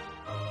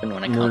 Wouldn't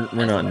wanna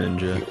We're not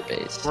compromise Ninja. your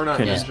base. We're not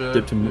Can't Yeah. just Ninja.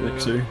 dip to Yeah.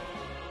 Mixer.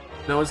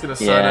 No one's gonna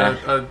sign Yeah.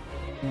 a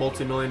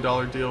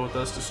multi-million-dollar deal with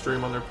us to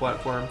stream on their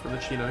platform for the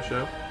Chino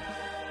show.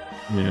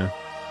 Yeah.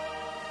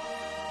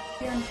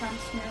 Be on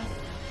Trump's new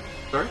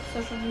Sorry?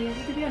 social media.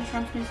 You could be on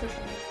Trump's new social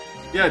media.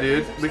 Yeah,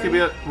 dude. I'm We could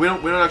be. We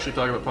don't actually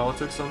talk about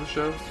politics on the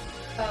show,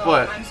 Oh,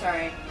 What? I'm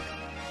sorry.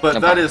 but No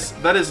that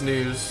problem. is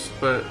news.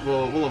 But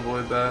we'll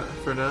avoid that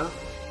for now.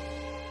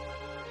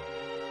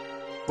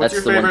 What's That's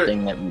your the favorite? one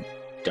thing that we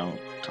don't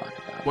talk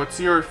about. What's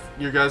your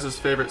guys'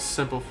 favorite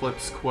Simple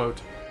Flips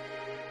quote?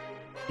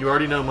 You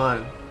already know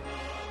mine.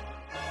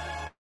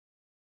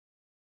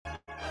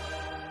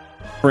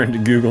 We're into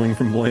Googling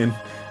from Blaine.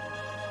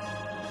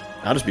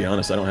 I'll just be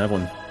honest, I don't have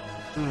one.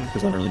 Hmm.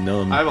 Because I don't really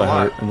know him I have a by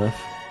lot. heart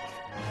enough.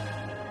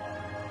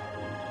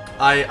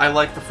 I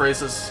like the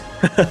phrases.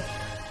 I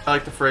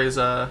like the phrase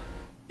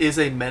is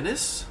a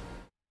menace.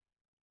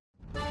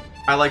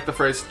 I like the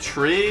phrase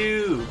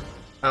true.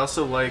 I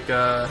also like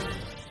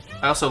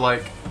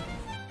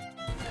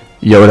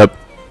Yo, what up?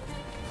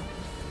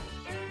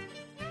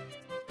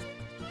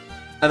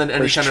 and then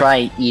any First kind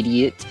try,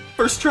 idiot. of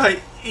first try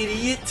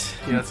idiot.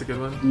 Yeah, that's a good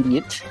one.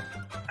 Idiot.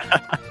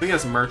 I think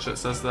that's merch that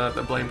says that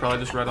Blaine probably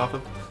just read off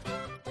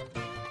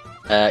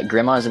of.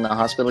 Grandma's in the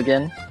hospital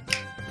again.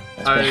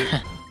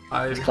 I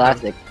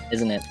Classic,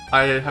 isn't it?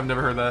 I have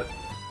never heard that.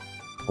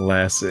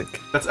 Classic.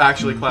 That's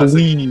actually classic.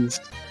 Please.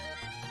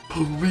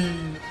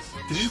 Please.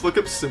 Did you just look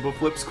up Simple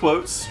Flips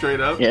quotes straight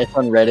up? Yeah, it's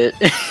on Reddit.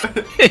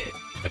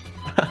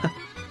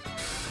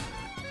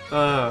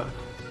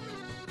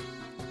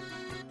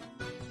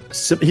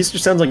 He just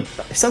sounds like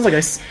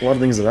a lot of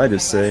things that I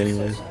just say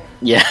anyway.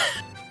 yeah.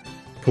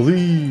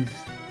 Please.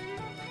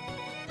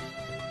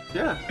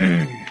 Yeah.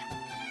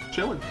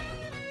 Chilling.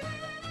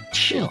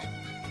 Chill.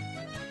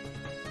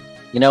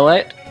 You know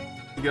what?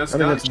 You guys I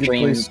think got that's a good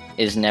Stream place.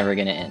 is never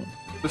gonna end.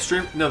 the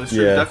stream. No, the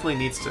stream Yeah. definitely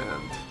needs to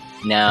end.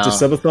 No.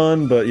 It's a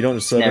subathon, but you don't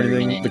just sub Never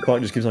anything. gonna The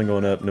clock just keeps on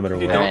going up no matter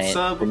You what. don't Right.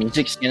 sub? The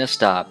music's gonna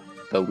stop,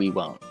 but we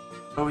won't.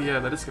 Oh yeah,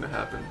 that is gonna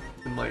happen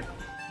in like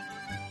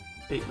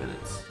 8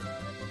 minutes,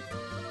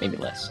 Maybe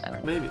less. I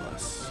don't know. maybe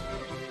less.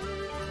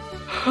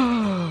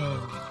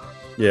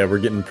 Yeah, we're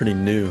getting pretty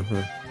new.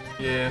 Huh?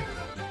 Yeah.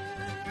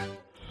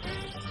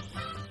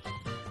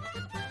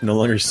 No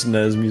longer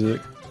SNES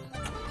music.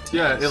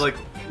 Yeah, it like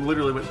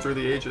literally went through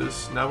the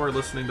ages. Now we're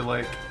listening to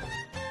like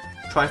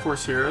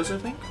Triforce Heroes, I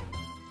think.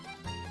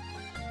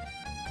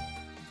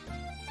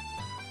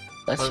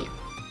 Bless Uh, you.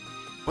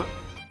 What?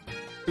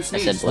 Who I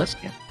sneezed? said bless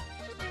you.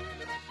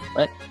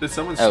 Did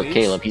someone Oh, sneeze?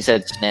 Caleb, he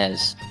said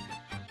SNES.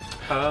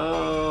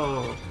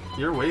 Oh,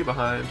 you're way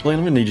behind. Blaine,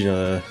 I'm gonna need you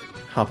to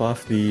hop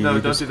off the. No,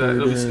 don't do that.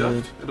 It'll be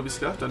Discord, scuffed. It'll be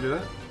scuffed. Don't do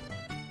that.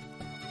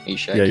 Are you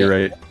sure? Yeah, you're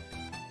Caleb?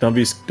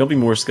 right. Don't be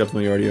more scuffed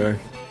than you already are.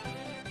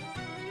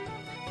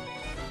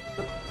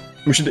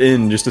 We should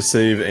end just to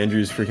save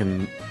Andrew's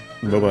freaking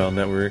mobile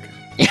network.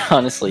 Yeah,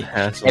 honestly.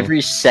 Hassle. Every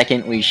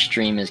second we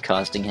stream is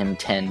costing him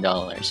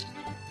 $10.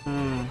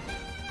 Hmm.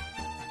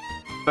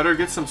 Better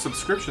get some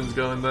subscriptions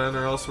going then,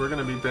 or else we're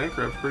gonna be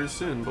bankrupt pretty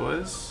soon,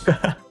 boys.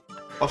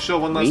 I'll show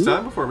one last Me?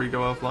 time before we go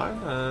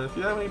offline. If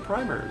you have any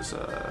primers,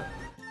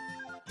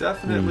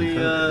 definitely hit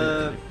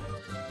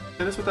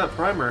us with that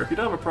primer. If you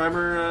don't have a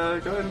primer,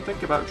 go ahead and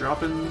think about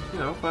dropping,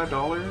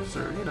 $5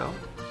 or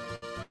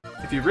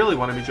If you really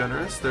want to be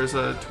generous, there's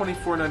a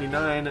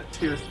 $24.99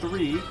 tier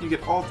 3. You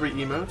get all 3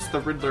 emotes: the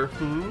Riddler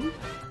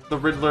the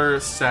Riddler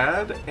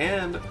Sad,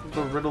 and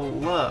the Riddle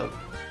Love.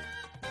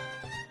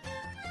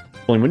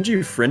 Blaine, when did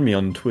you friend me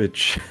on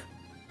Twitch?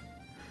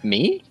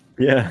 Me?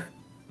 Yeah.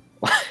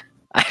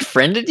 I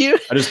friended you?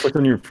 I just clicked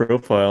on your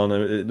profile and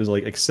it was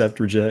like accept,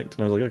 reject,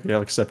 and I was like, okay,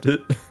 I'll accept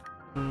it.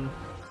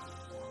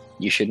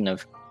 You shouldn't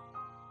have.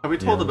 Have we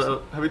told Yeah,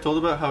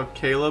 about how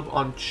Caleb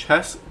on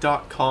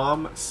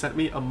chess.com sent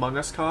me Among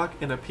Us cock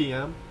in a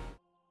PM?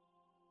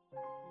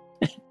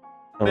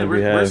 Man, we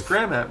where's have.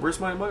 Graham at? Where's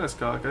my Among Us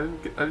cock? I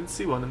didn't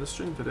see one in the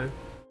stream today.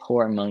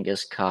 Poor Among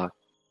Us cock.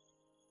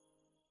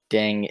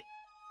 Dang.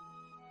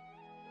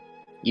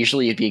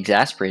 Usually you'd be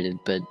exasperated,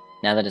 but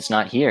now that it's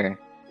not here,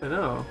 I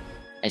know.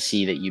 I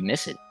see that you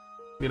miss it.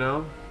 You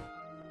know?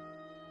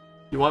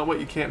 You want what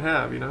you can't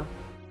have,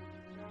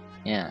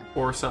 Yeah.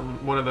 Or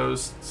one of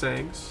those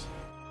sayings.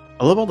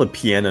 I love all the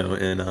piano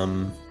in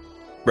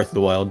Breath of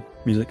the Wild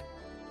music.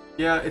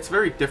 Yeah, it's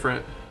very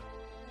different.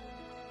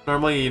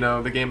 Normally,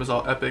 the game is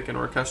all epic and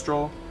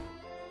orchestral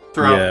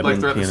throughout, Yeah, but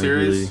throughout the piano's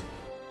series. really-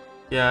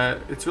 Yeah,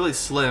 it's really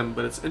slim,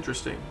 but it's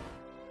interesting.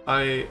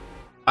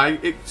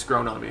 It's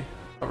grown on me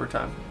over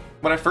time.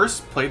 When I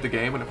first played the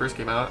game, when it first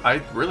came out,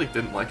 I really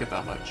didn't like it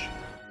that much.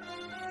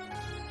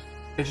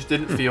 It just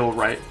didn't feel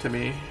right to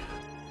me,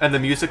 and the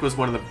music was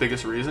one of the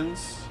biggest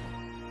reasons.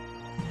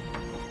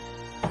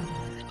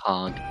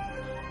 Pog.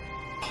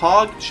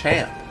 Pog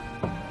Champ.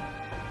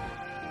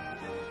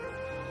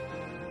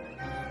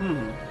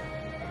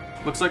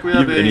 Looks like we You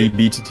have have any a.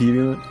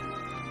 BTTV on it?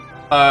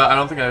 I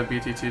don't think I have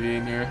BTTV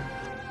in here.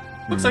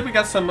 Looks like we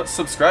got some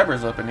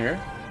subscribers up in here.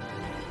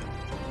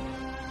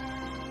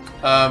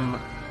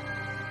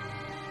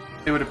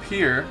 It would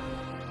appear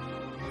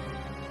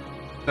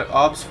that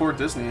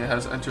Obs4Disney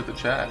has entered the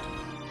chat.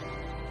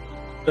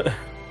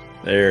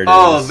 There it is.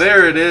 Oh,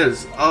 there it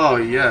is. Oh,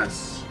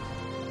 yes.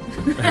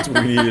 That's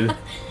weird.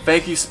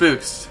 Thank you,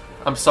 Spooks.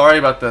 I'm sorry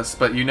about this,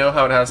 but you know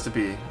how it has to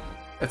be.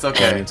 It's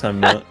okay.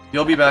 Time out.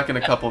 You'll be back in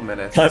a couple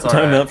minutes. It's Time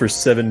alright. out for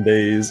 7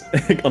 days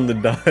on the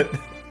dot.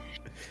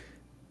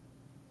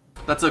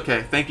 That's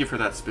okay. Thank you for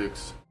that,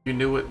 Spooks. You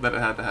knew that it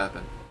had to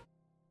happen.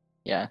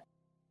 Yeah.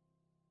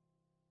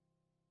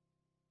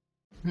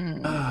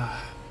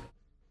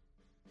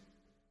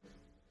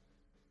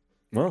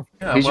 Well,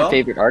 Yeah, Who's well, your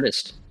favorite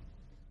artist?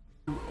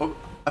 oh,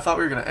 I thought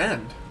we were gonna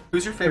end.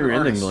 Who's your we're favorite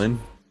ending, artist? Glenn.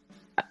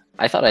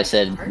 I thought I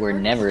said we're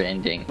Artist? never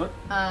ending. Frida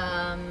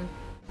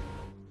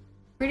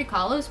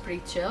Kahlo is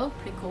pretty chill,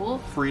 pretty cool.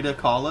 Frida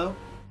Kahlo.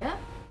 Yeah.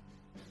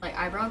 Like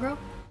eyebrow girl.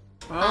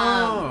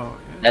 Oh,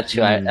 yeah. That's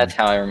who that's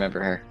how I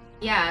remember her.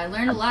 Yeah, I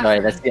learned a lot Sorry,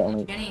 from that's the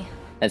only Jenny.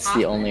 that's the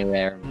Hoffman. only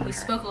way I remember We her.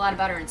 spoke a lot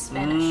about her in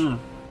Spanish. Mm.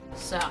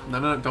 So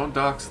No, don't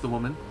dox the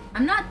woman.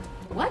 I'm not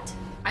what?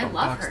 I Don't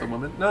love dox her. the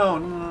woman. No.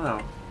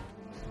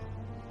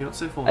 You don't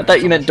say full I names.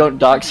 thought you meant don't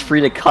dox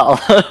Frida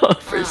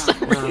Kahlo for Oh. some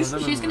No, reason.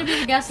 no. She's gonna be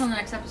the guest on the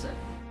next episode.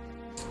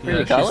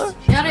 Frida she's- Kahlo?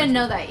 she's Y'all didn't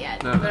know that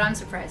yet, No. but I'm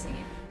surprising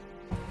you.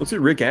 Let's get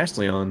Rick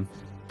Astley on.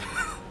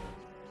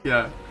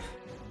 Yeah.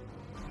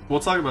 We'll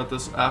talk about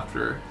this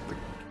after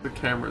the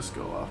cameras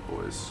go off,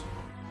 boys.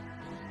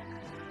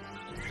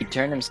 He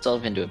turned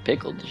himself into a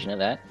pickle. Did you know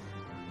that?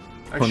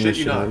 I Funniest shit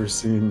you shit I've not. ever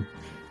seen.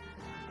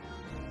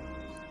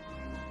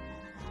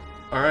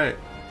 Alright.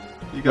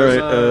 You guys,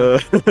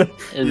 Alright,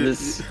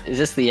 Is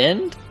this the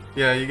end?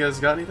 yeah, you guys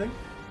got anything?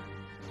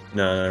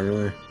 Nah, not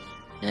really.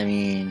 I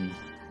mean,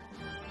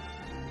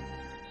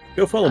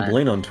 Go follow Uh,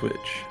 Blaine on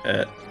Twitch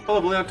at Follow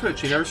Blaine on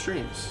Twitch, he never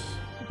streams.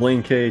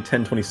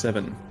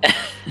 BlaineK1027.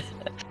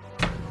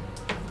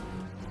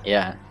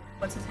 yeah,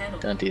 What's his handle?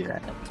 don't do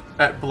that.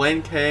 At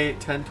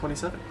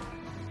BlaineK1027.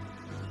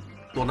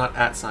 Well, not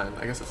at sign,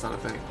 I guess that's not a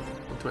thing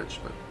on Twitch,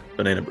 but...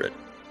 Banana bread.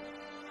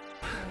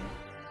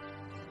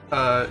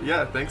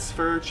 Yeah, thanks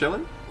for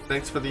chilling.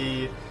 Thanks for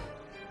the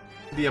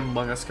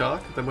Among Us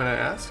cock, then when I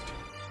asked.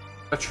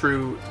 A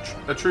true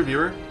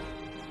viewer.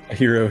 A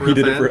hero. We're He a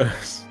did it fan. for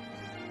us.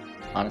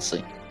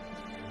 Honestly,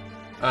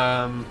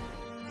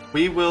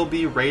 We will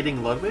be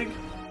raiding Ludwig.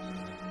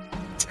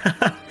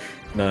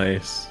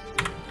 Nice.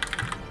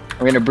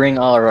 we're gonna bring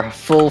all our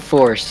full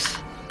force.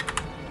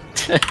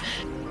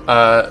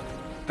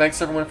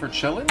 Thanks everyone for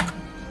chilling.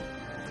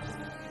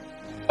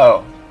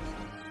 Oh.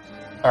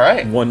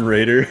 Alright. One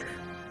raider.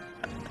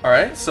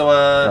 Alright, so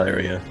Oh, there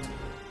we go.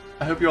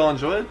 I hope you all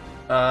enjoyed.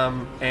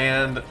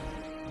 And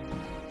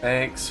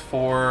thanks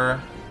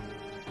for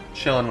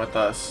chilling with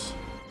us.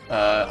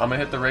 I'm gonna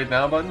hit the raid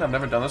now button. I've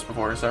never done this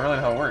before, so I don't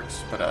really know how it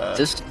works. But Is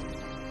this?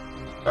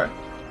 sorry.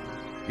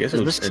 I guess Is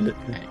we'll this- just end it.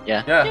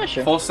 Yeah. Yeah,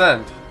 Sure. full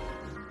send.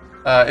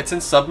 It's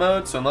in sub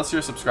mode, so unless you're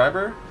a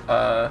subscriber,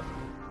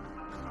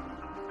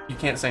 you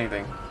can't say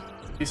anything.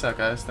 Peace out,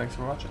 guys. Thanks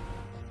for watching.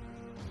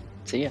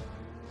 See ya.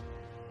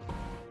 I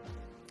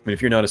mean,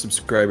 if you're not a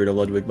subscriber to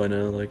Ludwig by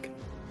now, like,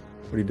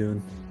 what are you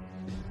doing?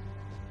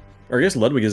 Or I guess Ludwig is